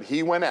 45, but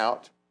he went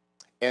out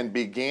and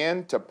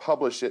began to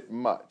publish it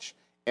much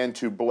and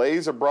to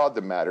blaze abroad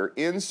the matter,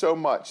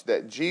 insomuch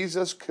that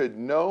Jesus could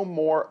no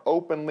more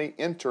openly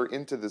enter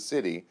into the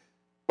city,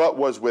 but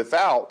was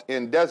without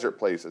in desert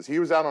places. He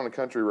was out on a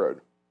country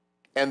road.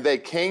 And they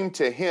came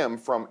to him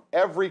from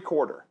every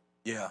quarter.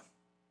 Yeah.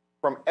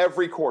 From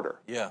every quarter.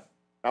 Yeah.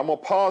 I'm going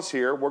to pause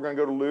here. We're going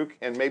to go to Luke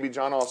and maybe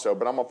John also,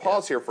 but I'm going to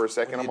pause here for a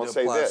second. I'm going to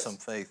say this. Some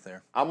faith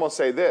there. I'm going to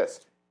say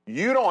this.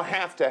 You don't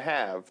have to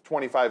have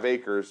 25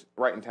 acres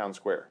right in town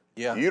square.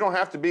 Yeah. You don't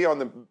have to be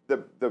on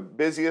the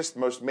busiest,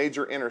 most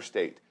major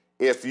interstate.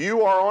 If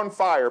you are on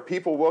fire,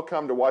 people will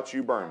come to watch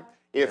you burn.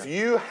 If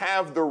you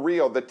have the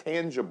real, the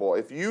tangible,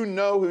 if you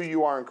know who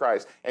you are in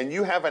Christ, and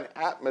you have an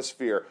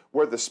atmosphere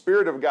where the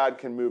Spirit of God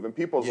can move and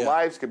people's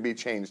lives can be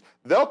changed,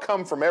 they'll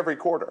come from every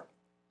quarter.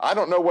 I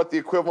don't know what the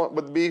equivalent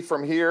would be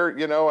from here.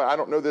 You know, I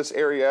don't know this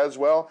area as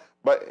well.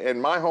 But in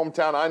my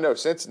hometown, I know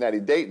Cincinnati,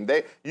 Dayton,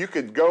 you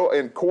could go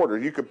in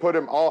quarters. You could put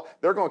them all.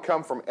 They're going to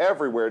come from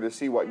everywhere to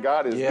see what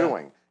God is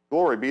doing.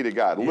 Glory be to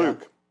God. Yeah.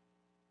 Luke,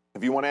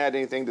 if you want to add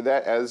anything to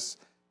that as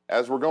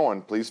we're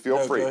going, please feel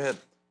free. Go ahead.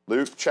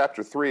 Luke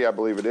chapter 3, I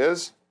believe it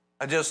is.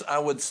 I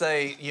would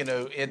say,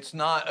 it's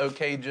not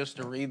okay just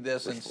to read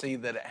this and see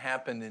that it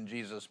happened in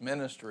Jesus'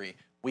 ministry.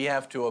 We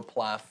have to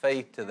apply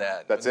faith to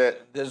that. That's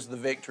it. This is the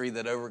victory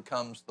that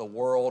overcomes the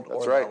world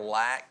That's or right. the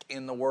lack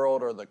in the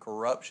world or the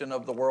corruption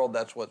of the world.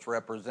 That's what's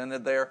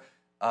represented there,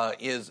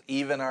 is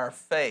even our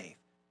faith.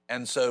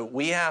 And so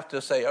we have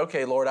to say,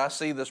 okay, Lord, I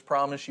see this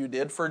promise you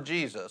did for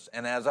Jesus.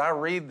 And as I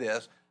read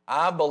this,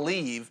 I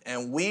believe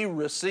and we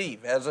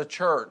receive as a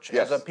church,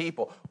 as a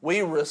people,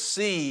 we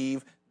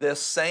receive this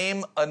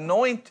same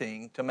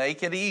anointing to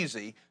make it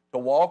easy to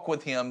walk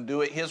with him,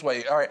 do it his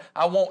way. All right,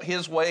 I want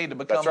his way to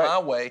become my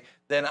way.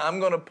 Then I'm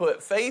going to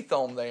put faith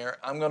on there.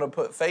 I'm going to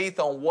put faith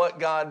on what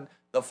God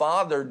the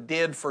Father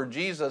did for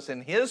Jesus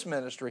in his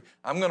ministry.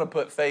 I'm going to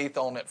put faith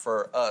on it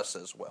for us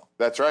as well.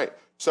 That's right.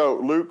 So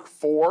Luke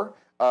 4,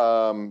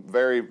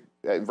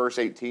 verse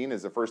 18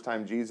 is the first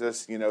time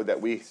Jesus, that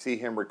we see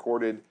him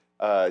recorded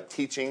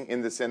teaching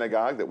in the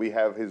synagogue, that we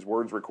have his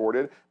words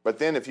recorded. But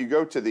then if you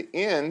go to the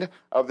end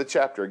of the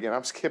chapter, again,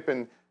 I'm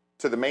skipping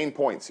to the main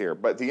points here,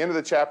 but at the end of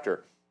the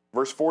chapter,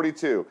 Verse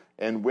 42,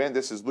 and when,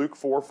 this is Luke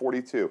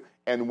 4:42,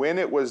 and when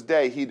it was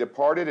day, he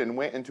departed and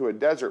went into a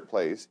desert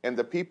place, and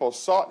the people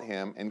sought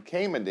him and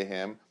came unto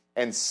him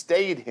and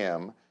stayed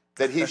him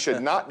that he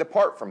should not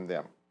depart from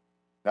them.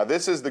 Now,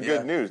 this is the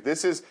good news.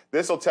 This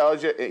will tell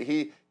you,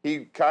 he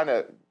kind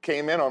of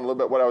came in on a little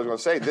bit what I was going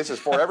to say. This is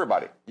for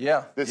everybody.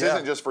 This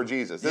isn't just for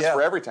Jesus. This is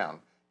for every town.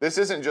 This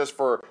isn't just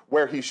for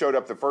where he showed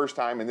up the first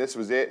time and this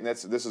was it and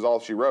this is all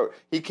she wrote.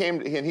 He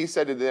came and he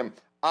said to them,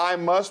 I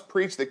must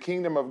preach the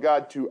kingdom of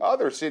God to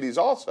other cities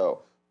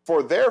also,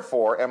 for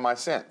therefore am I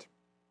sent.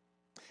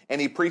 And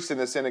he preached in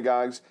the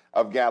synagogues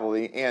of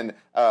Galilee. And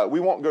we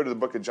won't go to the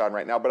book of John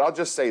right now, but I'll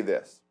just say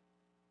this.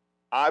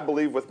 I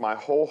believe with my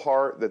whole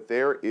heart that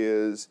there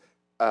is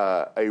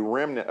a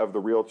remnant of the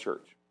real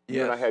church. Yes.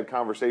 You and I had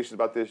conversations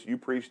about this. You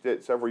preached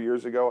it several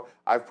years ago.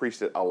 I've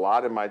preached it a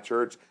lot in my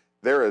church.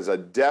 There is a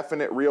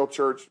definite real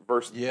church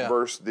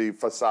versus the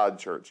facade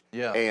church.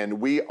 And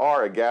we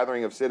are a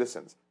gathering of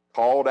citizens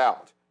called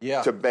out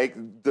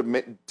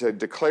to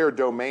declare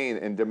domain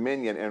and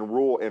dominion and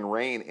rule and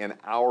reign in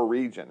our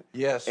region.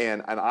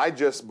 And I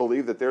just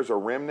believe that there's a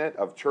remnant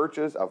of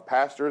churches, of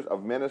pastors,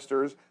 of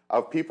ministers,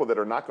 of people that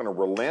are not going to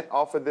relent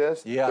off of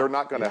this. They're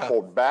not going to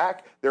hold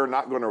back. They're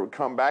not going to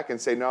come back and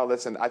say, no,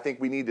 listen, I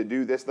think we need to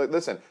do this.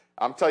 Listen,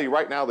 I'm telling you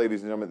right now,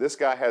 ladies and gentlemen, this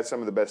guy has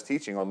some of the best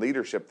teaching on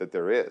leadership that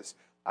there is.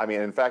 I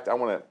mean, in fact, I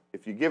want to,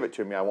 if you give it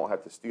to me, I won't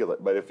have to steal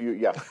it. But if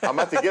you, I'm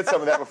about to get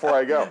some of that before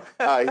I go.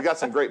 He's got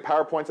some great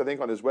PowerPoints. I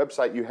think on his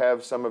website, you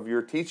have some of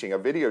your teaching, a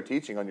video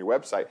teaching on your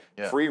website,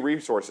 free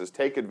resources.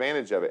 Take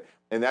advantage of it.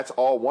 And that's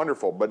all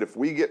wonderful. But if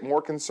we get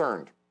more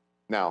concerned,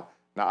 now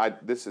I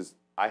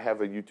have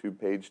a YouTube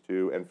page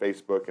too and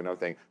Facebook and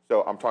everything.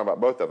 So I'm talking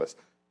about both of us.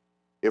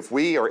 If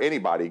we or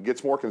anybody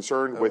gets more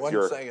concerned with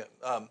your...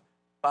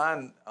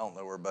 I don't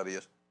know where Buddy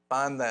is.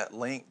 Find that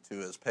link to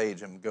his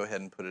page and go ahead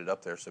and put it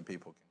up there so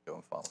people can go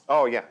and follow.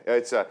 Oh, yeah.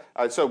 It's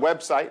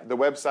website. The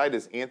website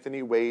is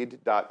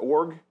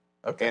anthonywade.org.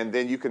 Okay. And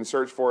then you can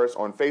search for us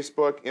on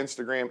Facebook,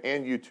 Instagram,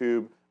 and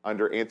YouTube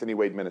under Anthony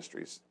Wade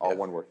Ministries. All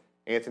one word.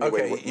 Anthony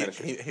Wade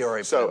Ministries. He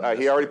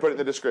already put it in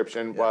the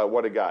description. Yeah.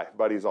 What a guy.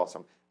 Buddy's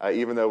awesome.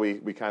 Even though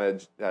we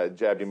kind of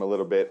jabbed him a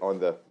little bit on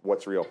the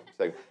what's real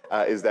segment.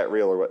 Is that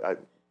real or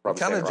what? We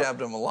kind of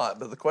jabbed him a lot,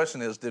 but the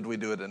question is, did we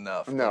do it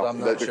enough? No,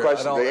 the answer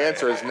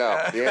is no.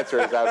 The answer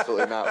is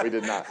absolutely not. We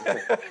did not.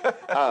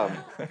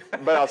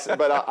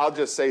 But I'll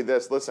just say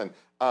this. Listen,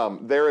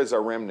 there is a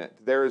remnant.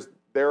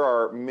 There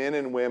are men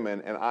and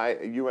women,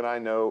 and you and I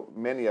know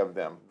many of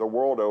them, the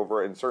world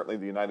over, and certainly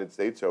the United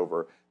States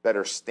over, that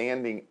are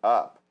standing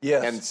up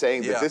and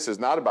saying that this is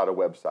not about a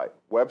website.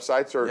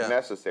 Websites are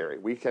necessary.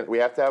 We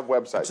have to have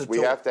websites. We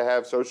have to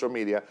have social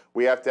media.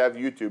 We have to have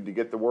YouTube to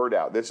get the word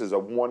out. This is a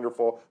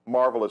wonderful,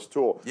 marvelous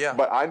tool.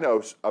 But I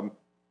know, I'm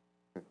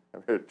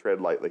going to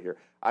tread lightly here.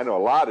 I know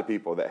a lot of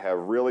people that have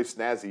really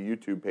snazzy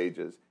YouTube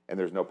pages, and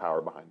there's no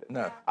power behind it.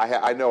 No.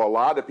 I know a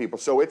lot of people.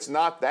 So it's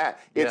not that.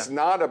 It's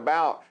not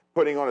about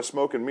putting on a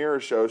smoke and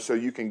mirror show so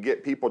you can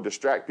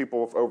distract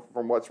people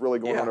from what's really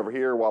going on over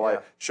here while I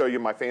show you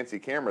my fancy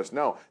cameras.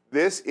 No,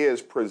 this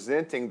is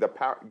presenting the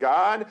power.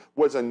 God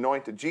was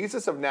anointed.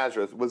 Jesus of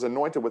Nazareth was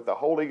anointed with the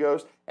Holy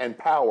Ghost and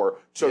power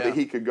so that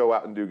he could go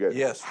out and do good.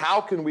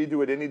 How can we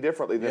do it any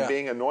differently than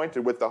being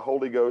anointed with the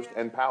Holy Ghost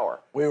and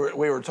power? We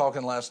were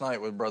talking last night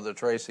with Brother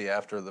Tracy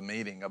after the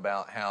meeting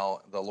about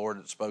how the Lord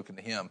had spoken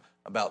to him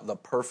about the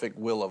perfect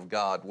will of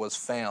God was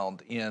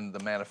found in the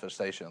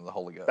manifestation of the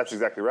Holy Ghost. That's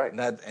exactly right.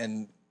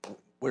 And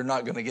we're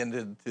not going to get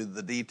into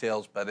the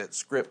details, but it's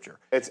Scripture.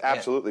 It's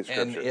absolutely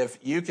Scripture. And if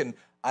you can,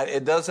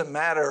 it doesn't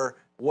matter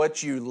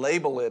what you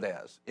label it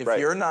as. If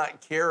you're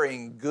not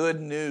carrying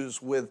good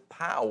news with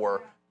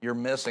power, you're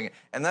missing it.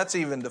 And that's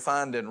even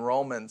defined in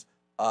Romans,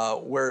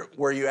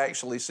 where you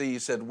actually see, he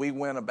said, we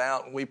went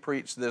about and we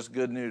preached this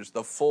good news,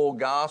 the full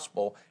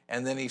gospel.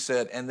 And then he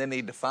said, and then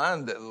he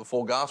defined the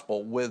full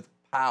gospel with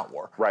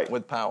power.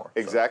 With power.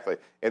 Exactly.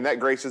 And that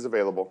grace is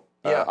available.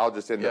 I'll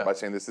just end up by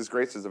saying this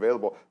grace is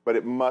available, but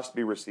it must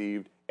be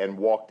received and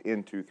walked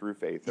into through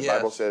faith. The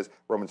Bible says,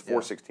 Romans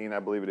 4:16, I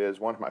believe it is,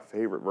 one of my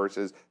favorite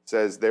verses,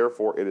 says,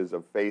 therefore it is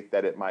of faith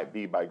that it might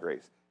be by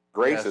grace.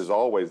 Grace is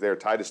always there.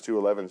 Titus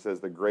 2:11 says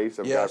the grace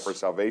of God for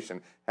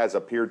salvation has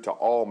appeared to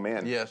all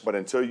men. But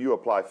until you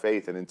apply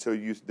faith and until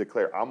you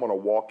declare, I'm going to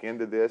walk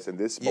into this and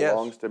this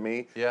belongs to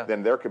me,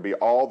 then there could be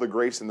all the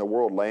grace in the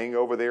world laying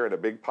over there in a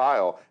big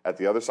pile at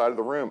the other side of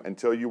the room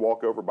until you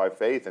walk over by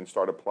faith and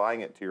start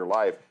applying it to your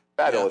life.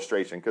 Bad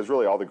illustration, because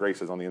really all the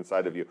grace is on the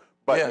inside of you.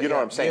 But you know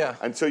what I'm saying?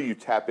 Until you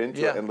tap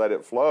into it and let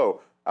it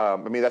flow,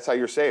 that's how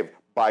you're saved.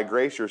 By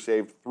grace, you're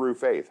saved through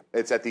faith.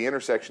 It's at the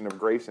intersection of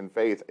grace and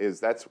faith.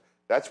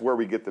 That's where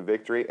we get the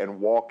victory and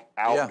walk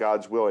out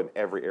God's will in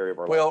every area of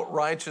our life. Well,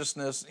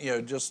 righteousness,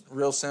 just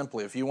real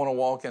simply, if you want to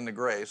walk into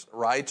grace,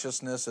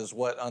 righteousness is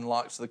what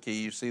unlocks the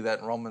key. You see that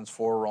in Romans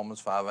 4, Romans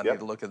 5. I need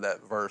to look at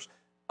that verse.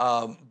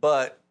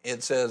 But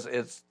it says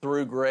it's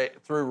through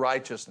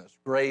righteousness.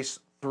 Grace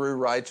through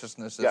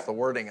righteousness is the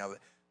wording of it.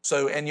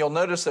 So, and you'll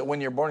notice that when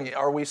you're born again,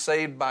 are we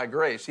saved by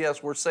grace?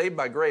 Yes, we're saved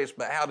by grace,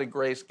 but how did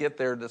grace get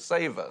there to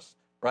save us?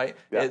 right?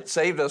 Yeah. It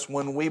saved us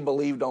when we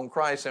believed on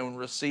Christ and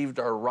received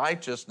our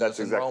righteousness. That's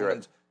exactly in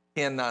Romans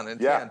 10, 9, and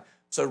 10. Yeah.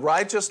 So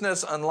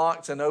righteousness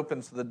unlocks and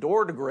opens the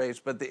door to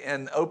grace,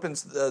 and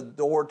opens the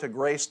door to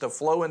grace to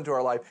flow into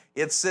our life.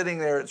 It's sitting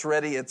there, it's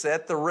ready, it's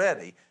at the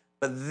ready.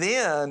 But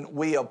then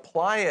we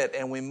apply it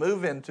and we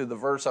move into the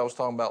verse I was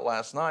talking about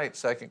last night,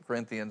 2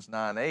 Corinthians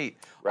 9, 8.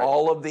 Right.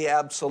 All of the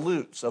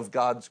absolutes of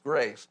God's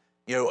grace,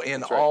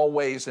 in all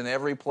ways, in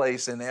every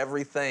place, in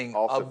everything,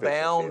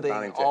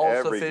 abounding,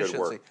 all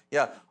sufficiency.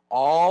 Yeah,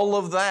 all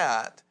of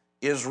that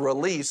is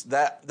released.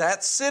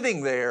 That's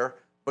sitting there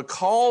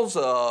because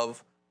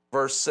of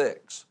verse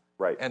 6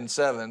 and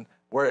 7,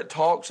 where it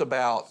talks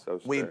about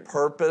we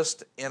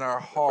purposed in our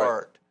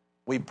heart.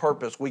 We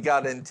purposed. We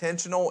got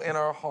intentional in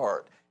our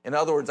heart. In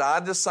other words,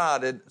 I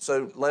decided,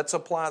 so let's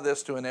apply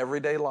this to an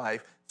everyday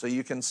life so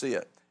you can see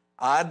it.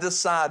 I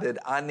decided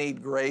I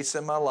need grace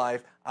in my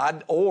life,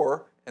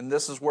 and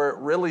this is where it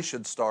really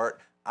should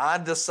start, I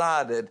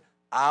decided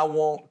I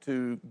want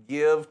to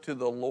give to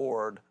the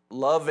Lord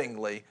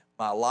lovingly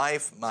my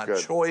life, my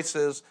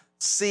choices,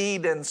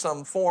 seed in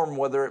some form,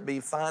 whether it be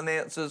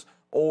finances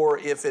or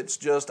if it's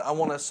just I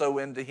want to sow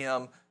into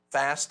Him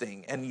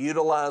fasting and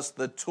utilize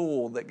the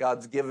tool that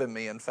God's given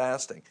me in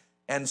fasting.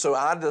 And so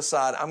I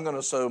decide I'm going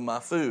to sow my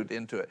food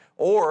into it.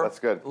 Or that's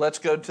good. Let's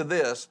go to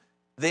this.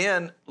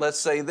 Then let's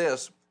say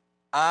this.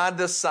 I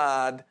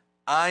decide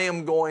I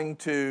am going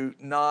to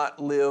not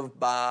live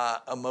by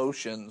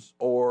emotions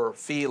or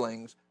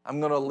feelings.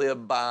 I'm going to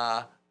live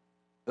by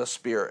the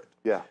Spirit.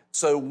 Yeah.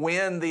 So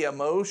when the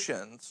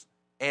emotions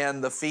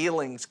and the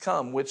feelings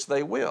come, which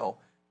they will,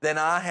 then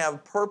I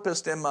have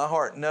purposed in my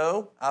heart.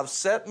 No, I've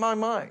set my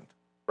mind.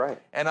 Right.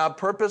 And I've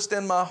purposed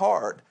in my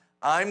heart,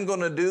 I'm going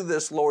to do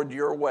this, Lord,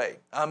 your way.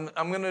 I'm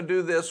going to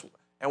do this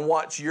and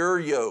watch your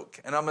yoke,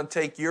 and I'm going to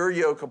take your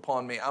yoke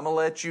upon me. I'm going to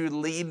let you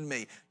lead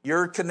me.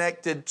 You're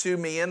connected to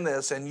me in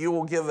this, and you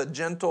will give a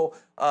gentle,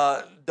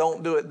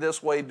 don't do it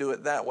this way, do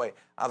it that way.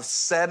 I've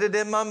set it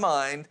in my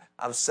mind,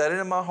 I've set it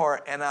in my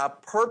heart, and I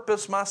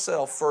purpose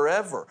myself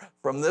forever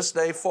from this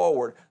day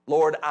forward.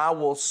 Lord, I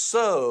will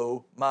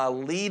sow my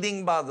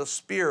leading by the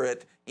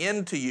Spirit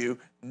into you,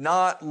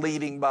 not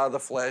leading by the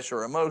flesh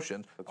or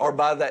emotions or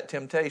by that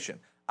temptation.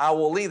 I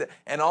will lead it.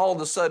 And all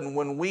of a sudden,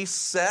 when we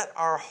set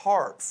our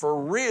heart,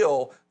 for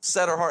real,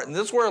 set our heart, and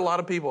this is where a lot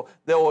of people,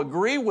 they'll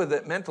agree with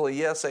it mentally.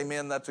 Yes,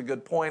 amen, that's a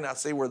good point. I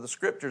see where the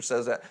Scripture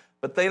says that.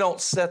 But they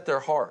don't set their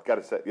heart. Got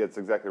to set, yeah, that's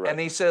exactly right. And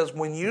he says,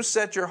 when you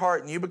set your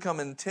heart and you become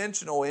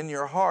intentional in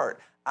your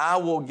heart, I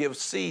will give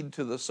seed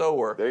to the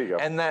sower. There you go.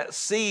 And that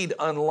seed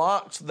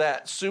unlocks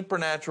that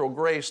supernatural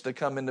grace to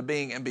come into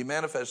being and be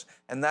manifest.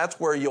 And that's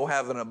where you'll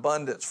have an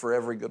abundance for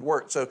every good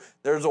work. So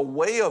there's a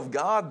way of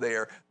God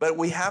there, but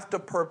we have to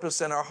purpose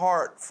in our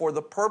heart for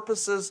the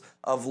purposes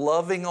of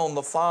loving on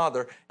the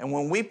Father. And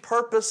when we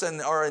purpose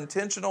and are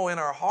intentional in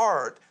our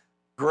heart,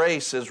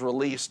 grace is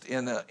released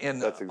in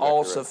exactly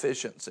all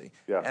sufficiency.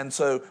 Yeah. And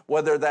so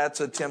whether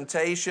that's a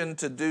temptation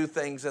to do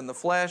things in the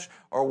flesh,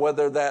 or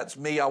whether that's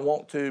me, I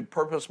want to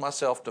purpose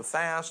myself to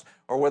fast,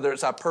 or whether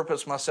it's I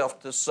purpose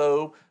myself to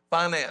sow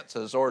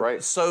finances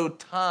or sow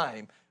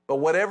time. But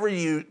whatever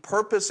you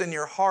purpose in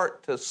your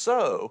heart to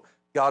sow,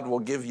 God will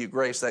give you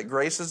grace. That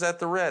grace is at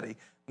the ready.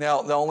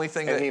 Now, the only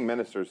thing He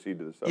ministers seed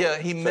to the sower. Yeah,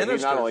 He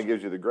ministers. He not only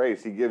gives you the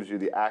grace, He gives you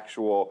the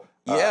actual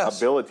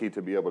ability to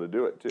be able to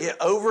do it too. Yeah,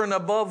 over and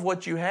above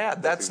what you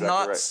had. That's exactly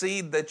not right.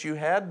 seed that you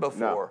had before.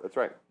 No, that's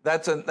right.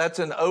 That's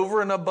an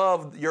over and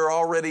above you're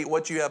already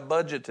what you have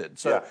budgeted.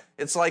 So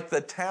it's like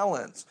the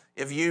talents.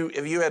 If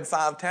you had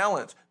 5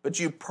 talents, but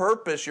you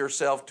purpose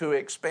yourself to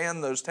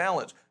expand those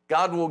talents,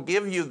 God will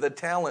give you the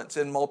talents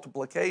in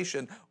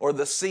multiplication or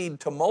the seed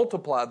to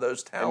multiply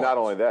those talents. And not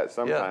only that,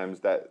 sometimes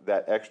that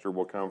extra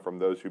will come from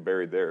those who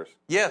buried theirs.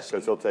 Yes.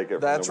 Because He'll take it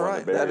from That's the one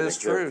right. that buried That is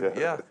true.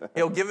 Yeah.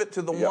 He'll give it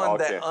to the one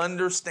that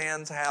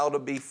understands how to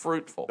be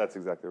fruitful. That's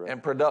exactly right.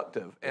 And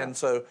productive. Yeah. And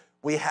so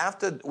we have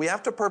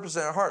to purpose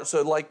in our heart.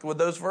 So like with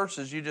those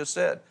verses you just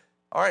said,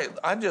 all right,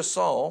 I just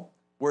saw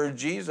where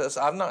Jesus,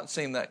 I've not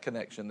seen that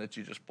connection that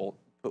you just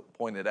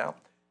pointed out,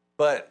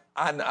 but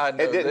I know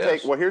it didn't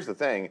this. Well, here's the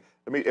thing.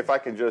 If I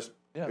can just,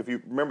 if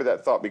you remember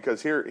that thought,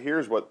 because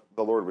here's what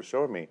the Lord was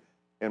showing me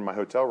in my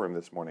hotel room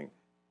this morning.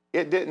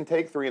 It didn't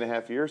take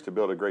 3.5 years to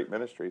build a great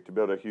ministry, to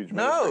build a huge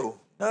ministry.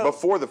 No.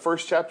 Before the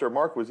first chapter of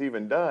Mark was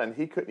even done,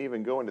 he couldn't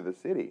even go into the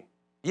city.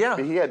 Yeah.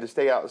 He had to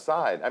stay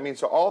outside.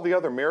 So all the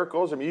other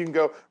miracles, you can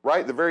go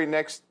the very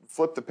next,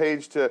 flip the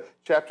page to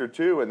chapter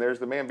 2, and there's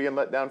the man being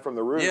let down from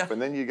the roof. Yeah.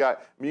 And then you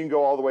can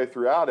go all the way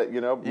throughout it,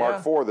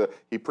 Mark 4,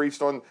 he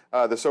preached on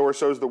the sower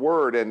sows the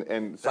word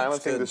and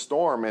silencing the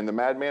storm, and the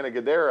madman of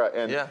Gadara,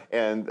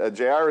 and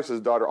Jairus'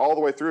 daughter, all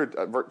the way through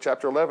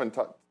chapter 11,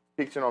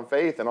 teaching on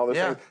faith and all this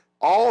things.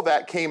 All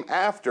that came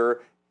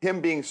after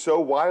him being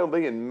so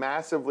wildly and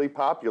massively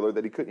popular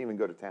that he couldn't even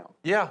go to town.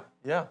 Yeah.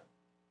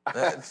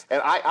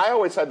 And I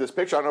always had this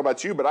picture, I don't know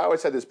about you, but I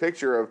always had this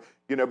picture of,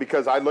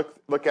 because I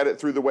look at it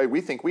through the way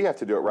we think we have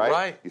to do it, right?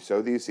 Right. You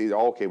sow these seeds.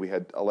 Oh, okay, we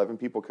had 11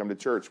 people come to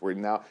church.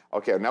 Now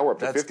we're up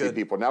to 50 good.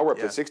 people. Now we're up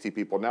to 60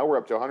 people. Now we're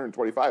up to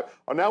 125.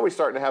 Oh, now we're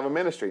starting to have a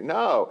ministry.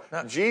 No,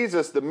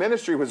 Jesus, the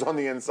ministry was on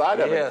the inside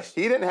of it.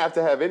 He didn't have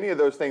to have any of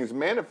those things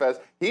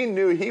manifest. He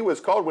knew he was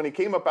called when he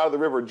came up out of the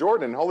river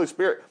Jordan, and Holy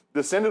Spirit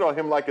descended on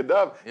him like a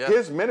dove.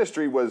 His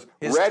ministry was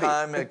ready. His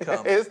time had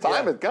come. His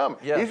time had come.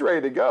 He's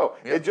ready to go.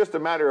 Yeah. It's just a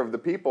matter of the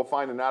people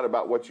finding out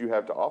about what you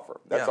have to offer.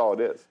 That's all it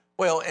is.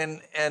 Well,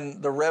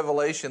 and the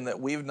revelation that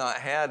we've not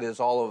had is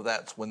all of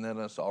that's within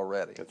us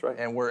already. That's right.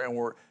 And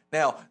we're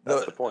now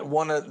that's the point.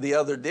 One of the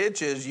other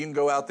ditches, you can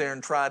go out there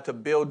and try to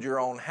build your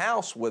own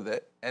house with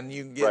it, and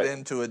you can get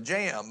into a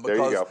jam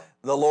because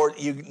the Lord,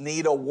 you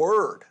need a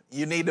word.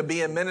 You need to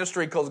be in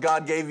ministry because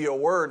God gave you a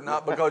word,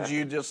 not because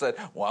you just said,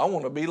 "Well, I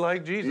want to be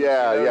like Jesus."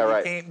 Right.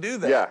 You can't do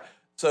that. Yeah.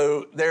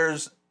 So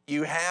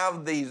you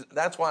have these.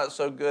 That's why it's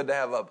so good to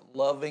have a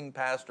loving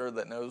pastor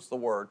that knows the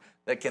word,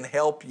 that can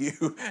help you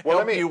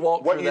you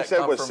walk what through you that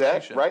said was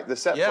set, right? The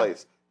set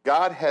place.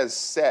 God has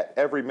set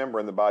every member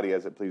in the body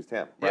as it pleased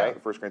him,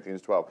 right? 1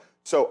 Corinthians 12.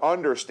 So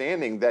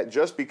understanding that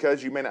just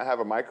because you may not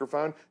have a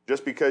microphone,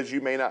 just because you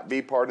may not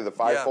be part of the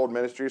fivefold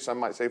ministry, some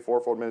might say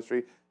fourfold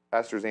ministry,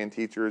 pastors and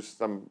teachers,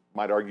 some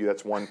might argue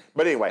that's one.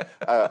 But anyway,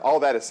 all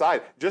that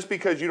aside, just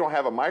because you don't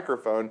have a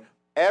microphone,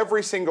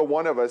 every single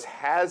one of us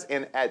has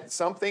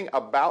something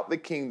about the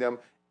kingdom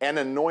and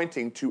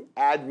anointing to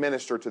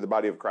administer to the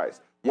body of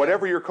Christ.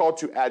 Whatever you're called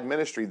to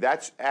administer,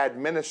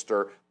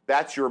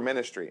 that's your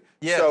ministry.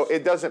 Yes. So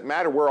it doesn't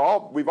matter.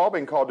 We've all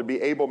been called to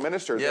be able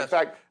ministers. Yes. In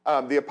fact,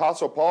 the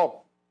Apostle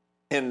Paul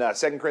in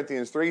 2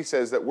 Corinthians 3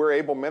 says that we're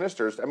able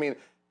ministers. I mean,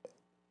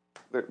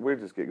 we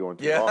just get going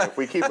too long if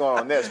we keep going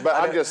on this. But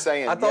I'm just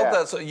saying. I thought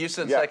that's you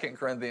said 2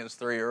 Corinthians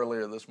 3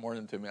 earlier this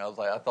morning to me. I was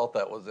like, I thought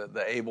that was it,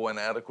 the able and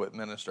adequate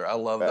minister. I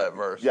love that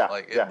verse.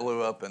 It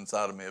blew up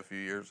inside of me a few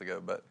years ago.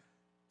 But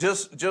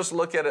just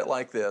look at it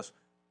like this.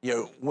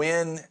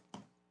 When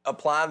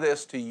apply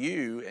this to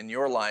you in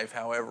your life,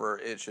 however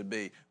it should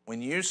be.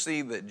 When you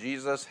see that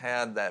Jesus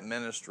had that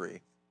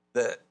ministry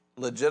that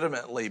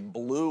legitimately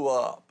blew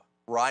up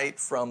right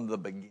from the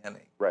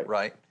beginning,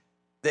 right?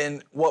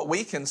 Then what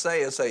we can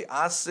say is,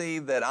 I see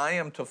that I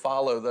am to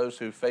follow those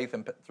who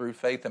through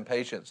faith and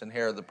patience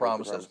inherit the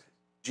promises.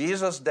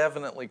 Jesus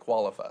definitely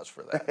qualifies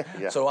for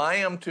that. So I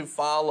am to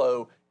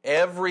follow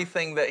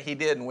everything that he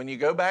did. And when you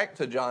go back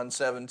to John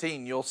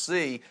 17, you'll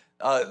see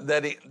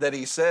that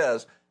he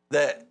says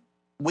that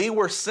we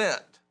were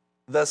sent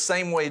the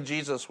same way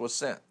Jesus was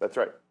sent. That's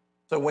right.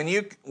 So when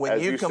you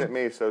sent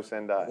me, so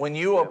send I. When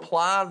you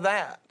apply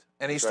that,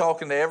 and he's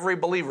talking to every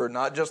believer,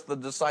 not just the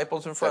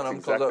disciples in front of him,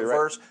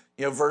 because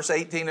verse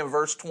 18 and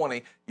verse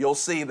 20, you'll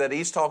see that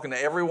he's talking to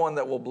everyone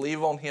that will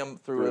believe on him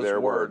through his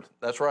word.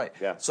 That's right.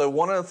 Yeah. So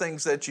one of the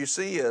things that you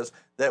see is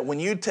that when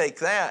you take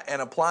that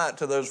and apply it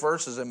to those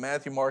verses in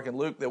Matthew, Mark, and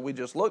Luke that we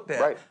just looked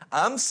at,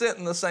 I'm sent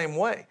in the same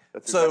way.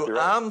 That's exactly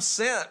right. I'm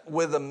sent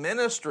with a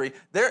ministry.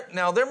 There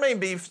may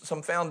be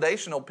some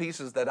foundational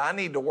pieces that I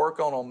need to work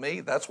on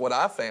me. That's what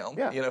I found.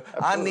 Yeah,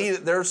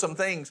 there's some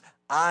things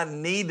I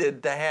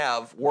needed to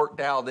have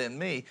worked out in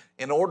me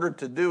in order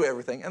to do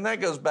everything. And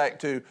that goes back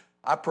to,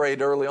 I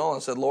prayed early on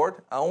and said, Lord,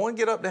 I want to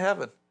get up to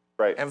heaven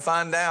and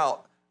find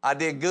out I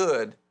did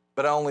good,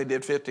 but I only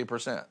did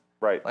 50%.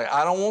 Right. Like,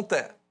 I don't want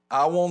that.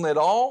 I want it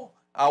all.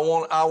 I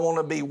want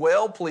to be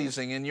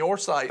well-pleasing in your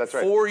sight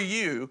for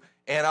you,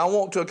 and I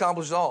want to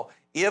accomplish it all.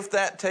 If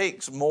that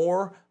takes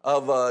more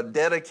of a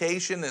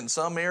dedication in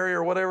some area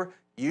or whatever,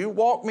 you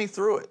walk me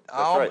through it.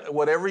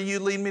 Whatever you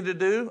lead me to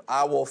do,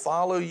 I will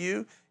follow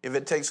you. If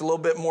it takes a little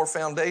bit more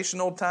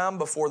foundational time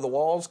before the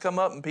walls come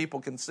up and people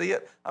can see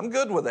it, I'm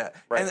good with that.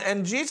 Right.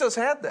 And Jesus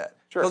had that.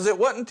 Because it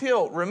wasn't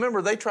until,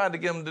 remember, they tried to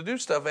get him to do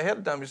stuff ahead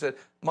of time. He said,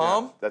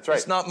 Mom,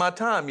 it's not my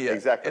time yet.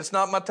 Exactly. It's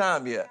not my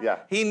time yet. Yeah.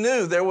 He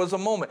knew there was a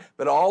moment.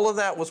 But all of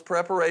that was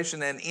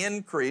preparation and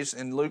increase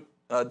in Luke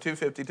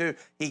 2:52.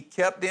 He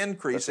kept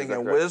increasing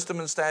in wisdom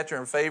and stature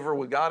and favor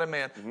with God and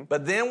man. Mm-hmm.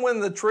 But then when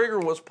the trigger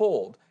was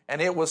pulled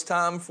and it was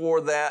time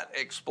for that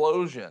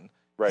explosion,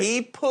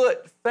 he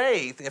put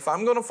faith, if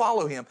I'm going to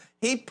follow him,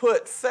 he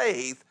put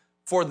faith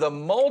for the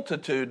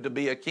multitude to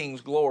be a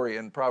king's glory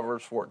in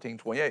Proverbs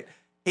 14:28.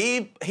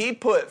 He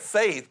put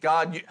faith,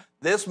 God,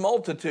 this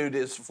multitude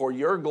is for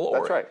your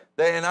glory. That's right.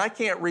 And I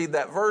can't read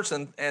that verse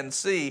and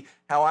see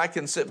how I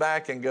can sit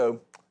back and go,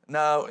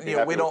 no,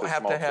 we don't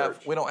have to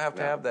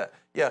have that.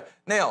 Yeah.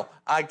 Now,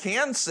 I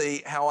can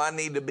see how I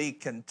need to be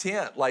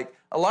content. Like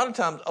a lot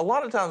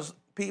of times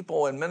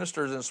people and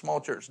ministers in small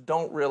church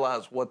don't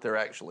realize what they're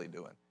actually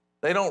doing.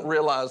 They don't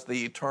realize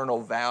the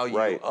eternal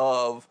value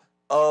of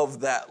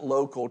that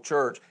local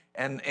church.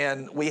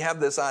 And we have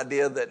this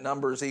idea that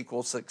numbers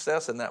equal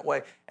success in that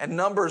way. And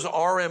numbers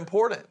are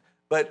important.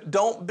 But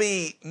don't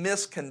be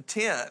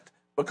miscontent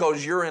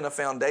because you're in a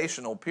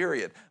foundational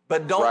period.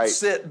 But don't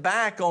sit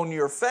back on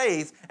your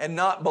faith and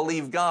not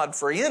believe God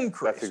for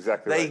increase. That's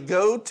exactly right. They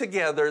go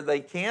together. They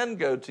can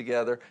go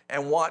together,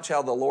 and watch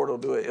how the Lord will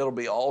do it. It'll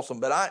be awesome.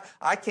 But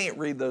I can't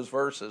read those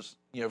verses,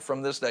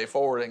 from this day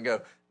forward and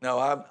go,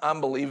 no,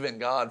 I'm believing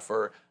God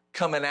for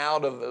coming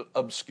out of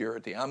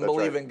obscurity. I'm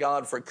believing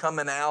God for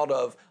coming out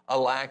of a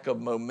lack of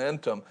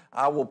momentum.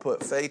 I will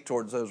put faith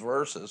towards those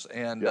verses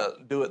and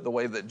do it the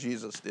way that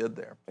Jesus did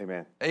there.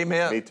 Amen.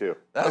 Amen. Me too.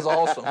 That's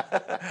awesome.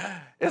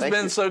 It's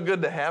been so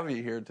good to have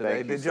you here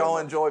today. Did y'all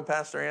enjoy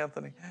Pastor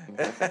Anthony?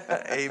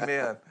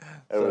 Amen.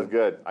 It was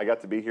good. I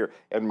got to be here.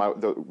 And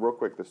real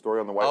quick, the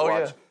story on the white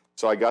watch. Yeah.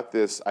 So I got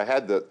this. I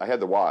had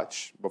the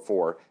watch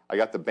before. I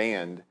got the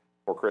band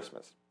for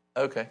Christmas.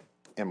 Okay.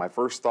 And my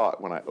first thought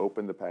when I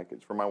opened the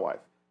package for my wife,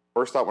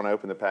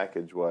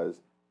 was,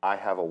 I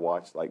have a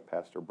watch like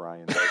Pastor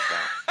Brian does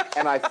now.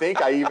 And I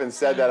think I even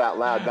said that out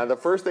loud. Now, the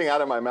first thing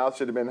out of my mouth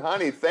should have been,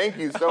 honey, thank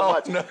you so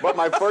much. No. But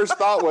my first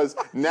thought was,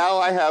 now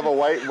I have a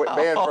white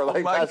band for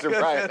like Pastor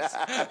Brian.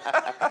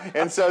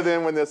 And so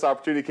then when this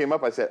opportunity came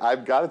up, I said,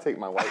 I've got to take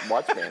my white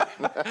watch band.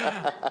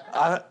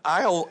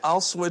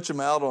 I'll switch them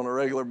out on a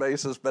regular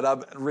basis,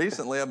 but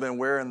recently I've been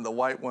wearing the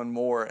white one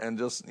more, and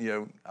just,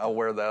 I'll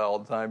wear that all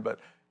the time. But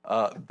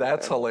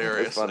that's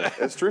hilarious. It's funny.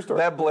 It's a true story.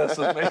 That blesses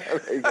me.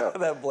 There you go.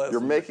 That blesses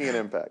You're making an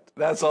impact.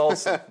 That's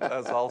awesome.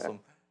 That's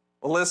awesome.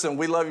 Well, listen,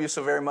 we love you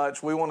so very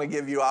much. We want to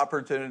give you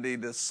opportunity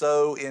to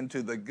sow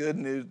into the good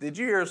news. Did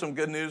you hear some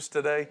good news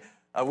today?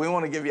 We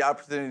want to give you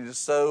opportunity to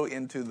sow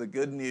into the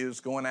good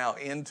news going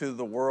out into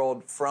the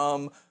world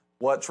from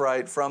What's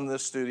Right, from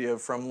this studio,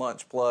 from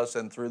Lunch Plus,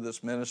 and through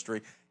this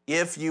ministry.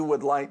 If you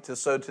would like to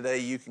sow today,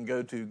 you can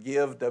go to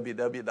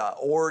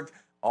giveww.org.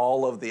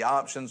 All of the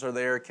options are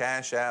there: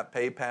 Cash App,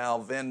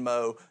 PayPal,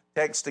 Venmo,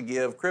 text to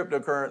give,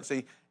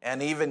 cryptocurrency,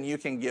 and even you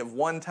can give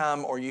one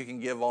time or you can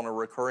give on a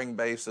recurring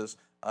basis.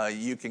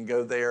 You can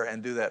go there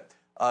and do that.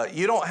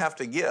 You don't have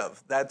to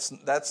give.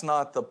 That's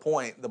not the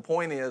point. The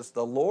point is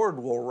the Lord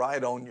will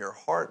write on your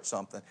heart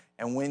something.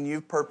 And when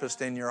you've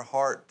purposed in your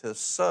heart to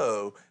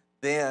sow,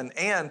 then,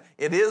 and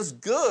it is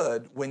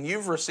good when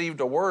you've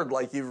received a word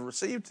like you've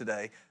received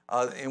today.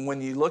 And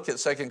when you look at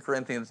 2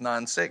 Corinthians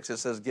 9:6, it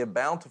says, give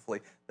bountifully.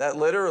 That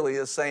literally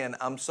is saying,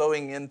 I'm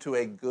sowing into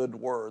a good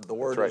word. The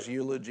word is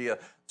eulogia.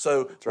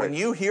 So when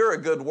you hear a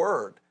good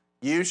word,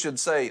 you should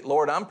say,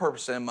 Lord, I'm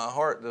purposing in my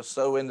heart to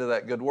sow into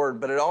that good word.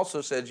 But it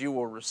also says you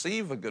will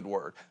receive a good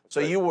word. So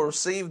you will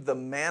receive the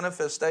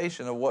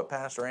manifestation of what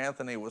Pastor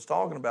Anthony was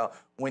talking about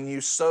when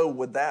you sow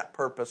with that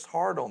purposed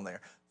heart on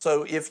there.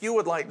 So if you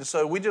would like to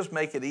sow, we just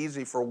make it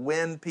easy for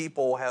when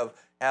people have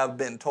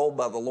been told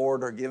by the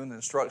Lord or given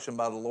instruction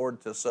by the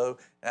Lord to sow.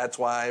 That's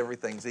why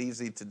everything's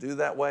easy to do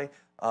that way.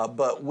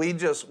 But we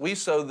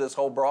sow this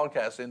whole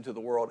broadcast into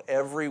the world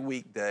every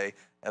weekday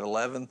at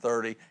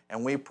 11:30,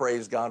 and we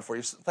praise God for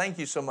you. Thank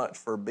you so much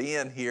for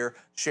being here.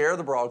 Share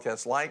the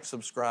broadcast, like,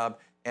 subscribe,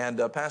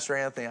 and Pastor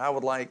Anthony, I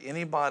would like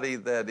anybody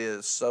that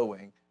is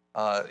sowing,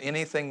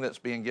 anything that's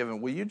being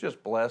given, will you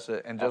just bless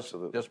it and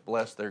just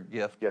bless their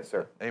gift? Yes,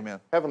 sir. Amen.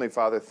 Heavenly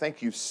Father,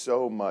 thank you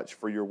so much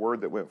for your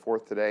word that went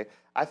forth today.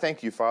 I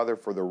thank you, Father,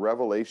 for the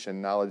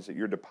revelation knowledge that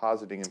you're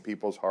depositing in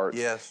people's hearts.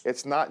 Yes.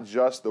 It's not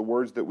just the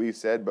words that we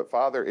said, but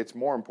Father, it's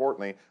more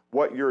importantly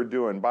what you're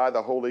doing by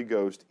the Holy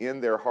Ghost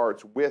in their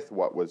hearts with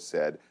what was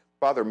said.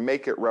 Father,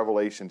 make it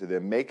revelation to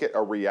them. Make it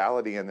a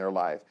reality in their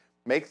life.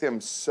 Make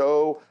them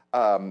so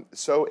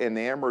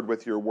enamored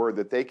with your word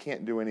that they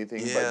can't do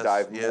anything but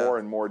dive more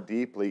and more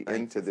deeply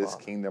into this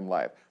kingdom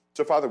life.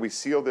 So, Father, we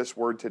seal this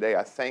word today.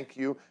 I thank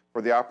you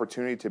for the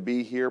opportunity to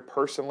be here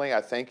personally.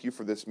 I thank you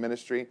for this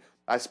ministry.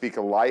 I speak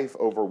a life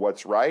over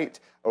What's Right,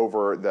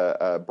 over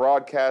the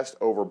broadcast,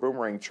 over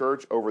Boomerang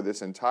Church, over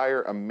this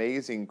entire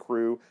amazing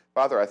crew.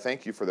 Father, I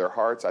thank you for their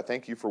hearts. I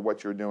thank you for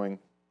what you're doing.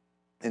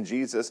 And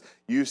Jesus,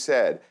 you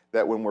said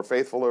that when we're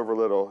faithful over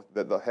little,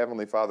 that the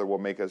Heavenly Father will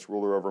make us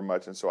ruler over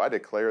much. And so I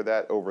declare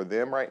that over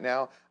them right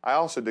now. I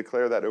also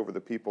declare that over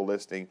the people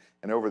listening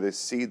and over this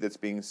seed that's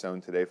being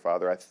sown today,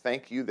 Father. I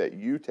thank you that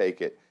you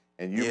take it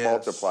and you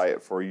multiply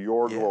it for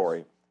your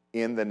glory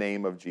in the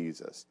name of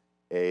Jesus.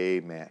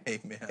 Amen.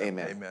 Amen.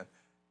 Amen. Amen.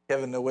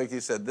 Kevin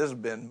Nowicki said, this has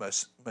been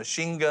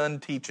machine gun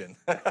teaching.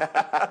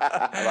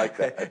 I like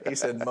that. He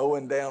said,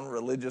 mowing down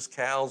religious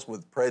cows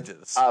with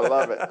prejudice. I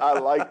love it. I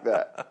like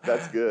that.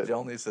 That's good.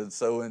 Joni said,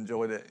 so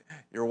enjoyed it.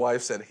 Your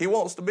wife said, he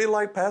wants to be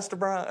like Pastor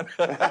Brian.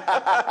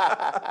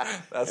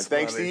 That's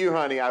thanks to you,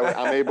 honey.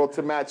 I'm able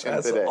to match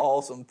him today. That's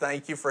awesome.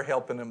 Thank you for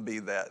helping him be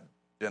that,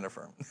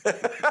 Jennifer.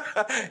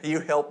 You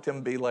helped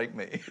him be like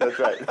me. That's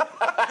right.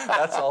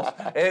 That's awesome.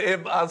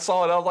 I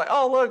saw it. I was like,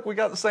 oh, look, we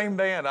got the same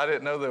band. I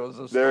didn't know there was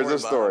a story. There's a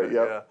story,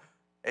 yep.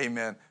 Yeah.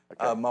 Amen.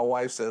 Okay. My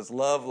wife says,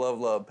 love, love,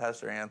 love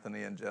Pastor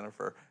Anthony and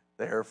Jennifer.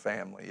 They're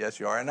family. Yes,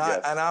 you are.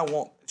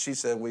 And she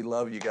said, we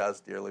love you guys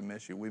dearly,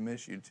 miss you. We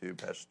miss you too,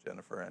 Pastor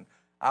Jennifer. And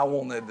I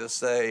wanted to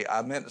say,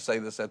 I meant to say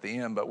this at the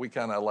end, but we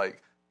kind of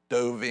like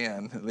dove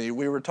in.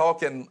 We were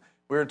talking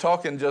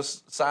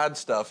just side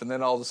stuff, and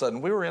then all of a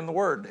sudden we were in the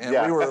Word, and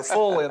we were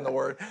full in the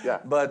Word. Yeah.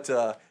 But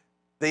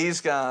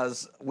these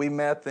guys, we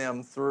met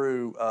them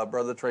through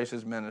Brother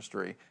Tracy's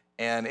ministry.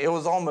 And it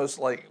was almost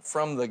like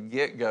from the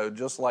get-go,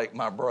 just like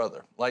my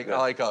brother,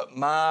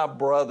 my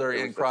brother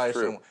in Christ.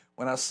 And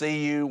when I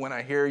see you, when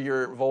I hear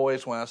your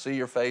voice, when I see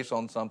your face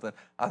on something,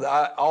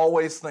 I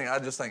always think, I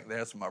just think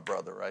that's my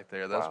brother right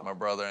there. That's my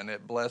brother, and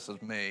it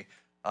blesses me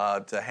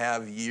to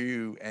have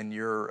you and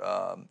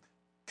your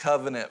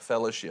covenant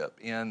fellowship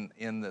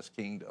in this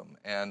kingdom.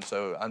 And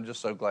so I'm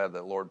just so glad that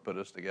the Lord put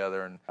us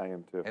together, and I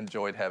am too.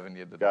 Enjoyed having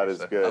you today. God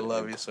is good. I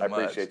love you so much.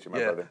 I appreciate you,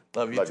 my brother.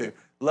 Love you too.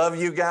 Love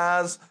you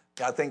guys.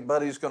 I think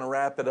Buddy's going to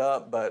wrap it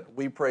up, but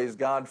we praise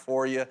God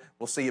for you.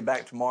 We'll see you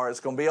back tomorrow. It's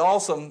going to be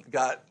awesome.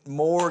 Got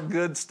more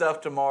good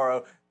stuff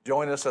tomorrow.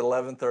 Join us at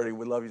 11:30.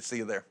 We love you. See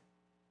you there.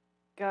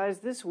 Guys,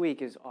 this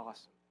week is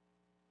awesome.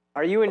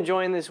 Are you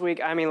enjoying this week?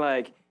 I mean,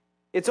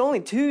 it's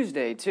only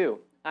Tuesday, too.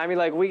 I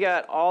mean, we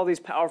got all these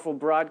powerful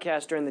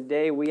broadcasts during the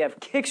day. We have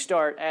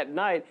Kickstart at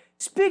night.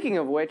 Speaking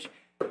of which,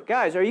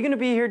 guys, are you going to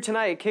be here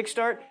tonight at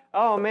Kickstart?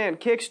 Oh, man,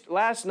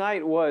 last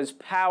night was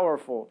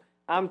powerful.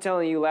 I'm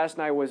telling you, last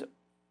night was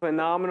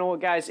phenomenal.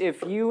 Guys,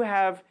 if you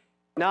have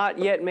not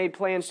yet made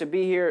plans to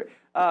be here,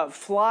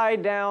 fly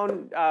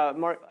down,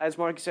 as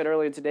Mark said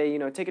earlier today,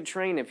 take a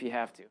train if you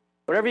have to.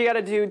 Whatever you got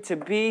to do to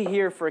be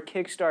here for a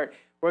Kickstart.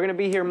 We're going to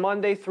be here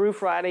Monday through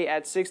Friday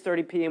at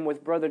 6:30 p.m.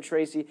 with Brother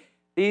Tracy.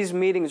 These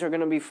meetings are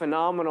going to be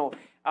phenomenal.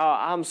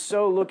 I'm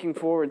so looking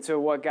forward to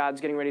what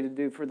God's getting ready to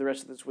do for the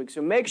rest of this week.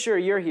 So make sure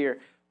you're here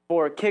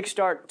for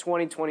Kickstart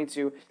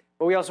 2022.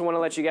 But we also want to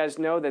let you guys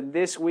know that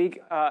this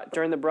week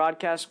during the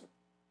broadcast,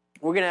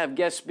 we're going to have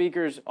guest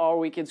speakers all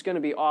week. It's going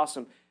to be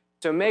awesome.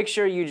 So make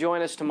sure you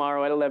join us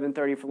tomorrow at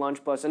 11:30 for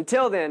Lunch Plus.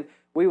 Until then,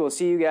 we will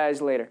see you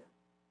guys later.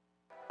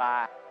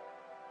 Bye.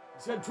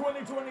 Said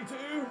 2022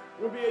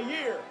 will be a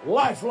year.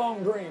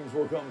 Lifelong dreams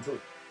will come true.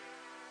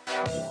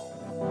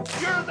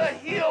 You're the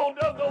healed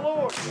of the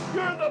Lord.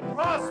 You're the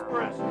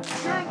prosperous.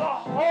 You're the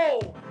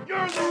whole.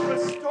 You're the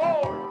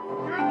restored.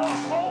 You're the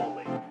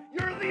holy.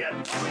 You're the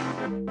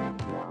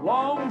anointed.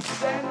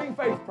 Long-standing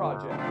faith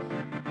projects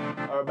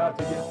are about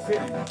to get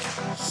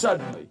finished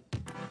suddenly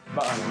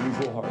by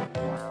unusual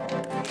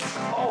harvest. He's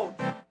called.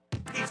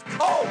 He's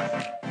called.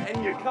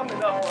 And you're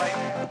coming up right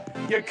now.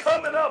 You're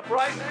coming up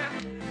right now.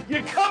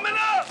 You're coming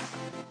up.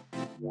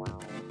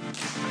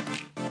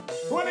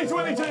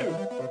 2022.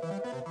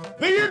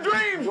 The year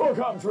dreams will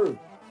come true.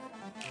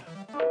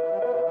 Woo!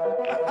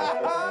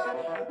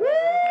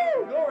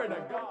 Glory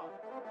to God.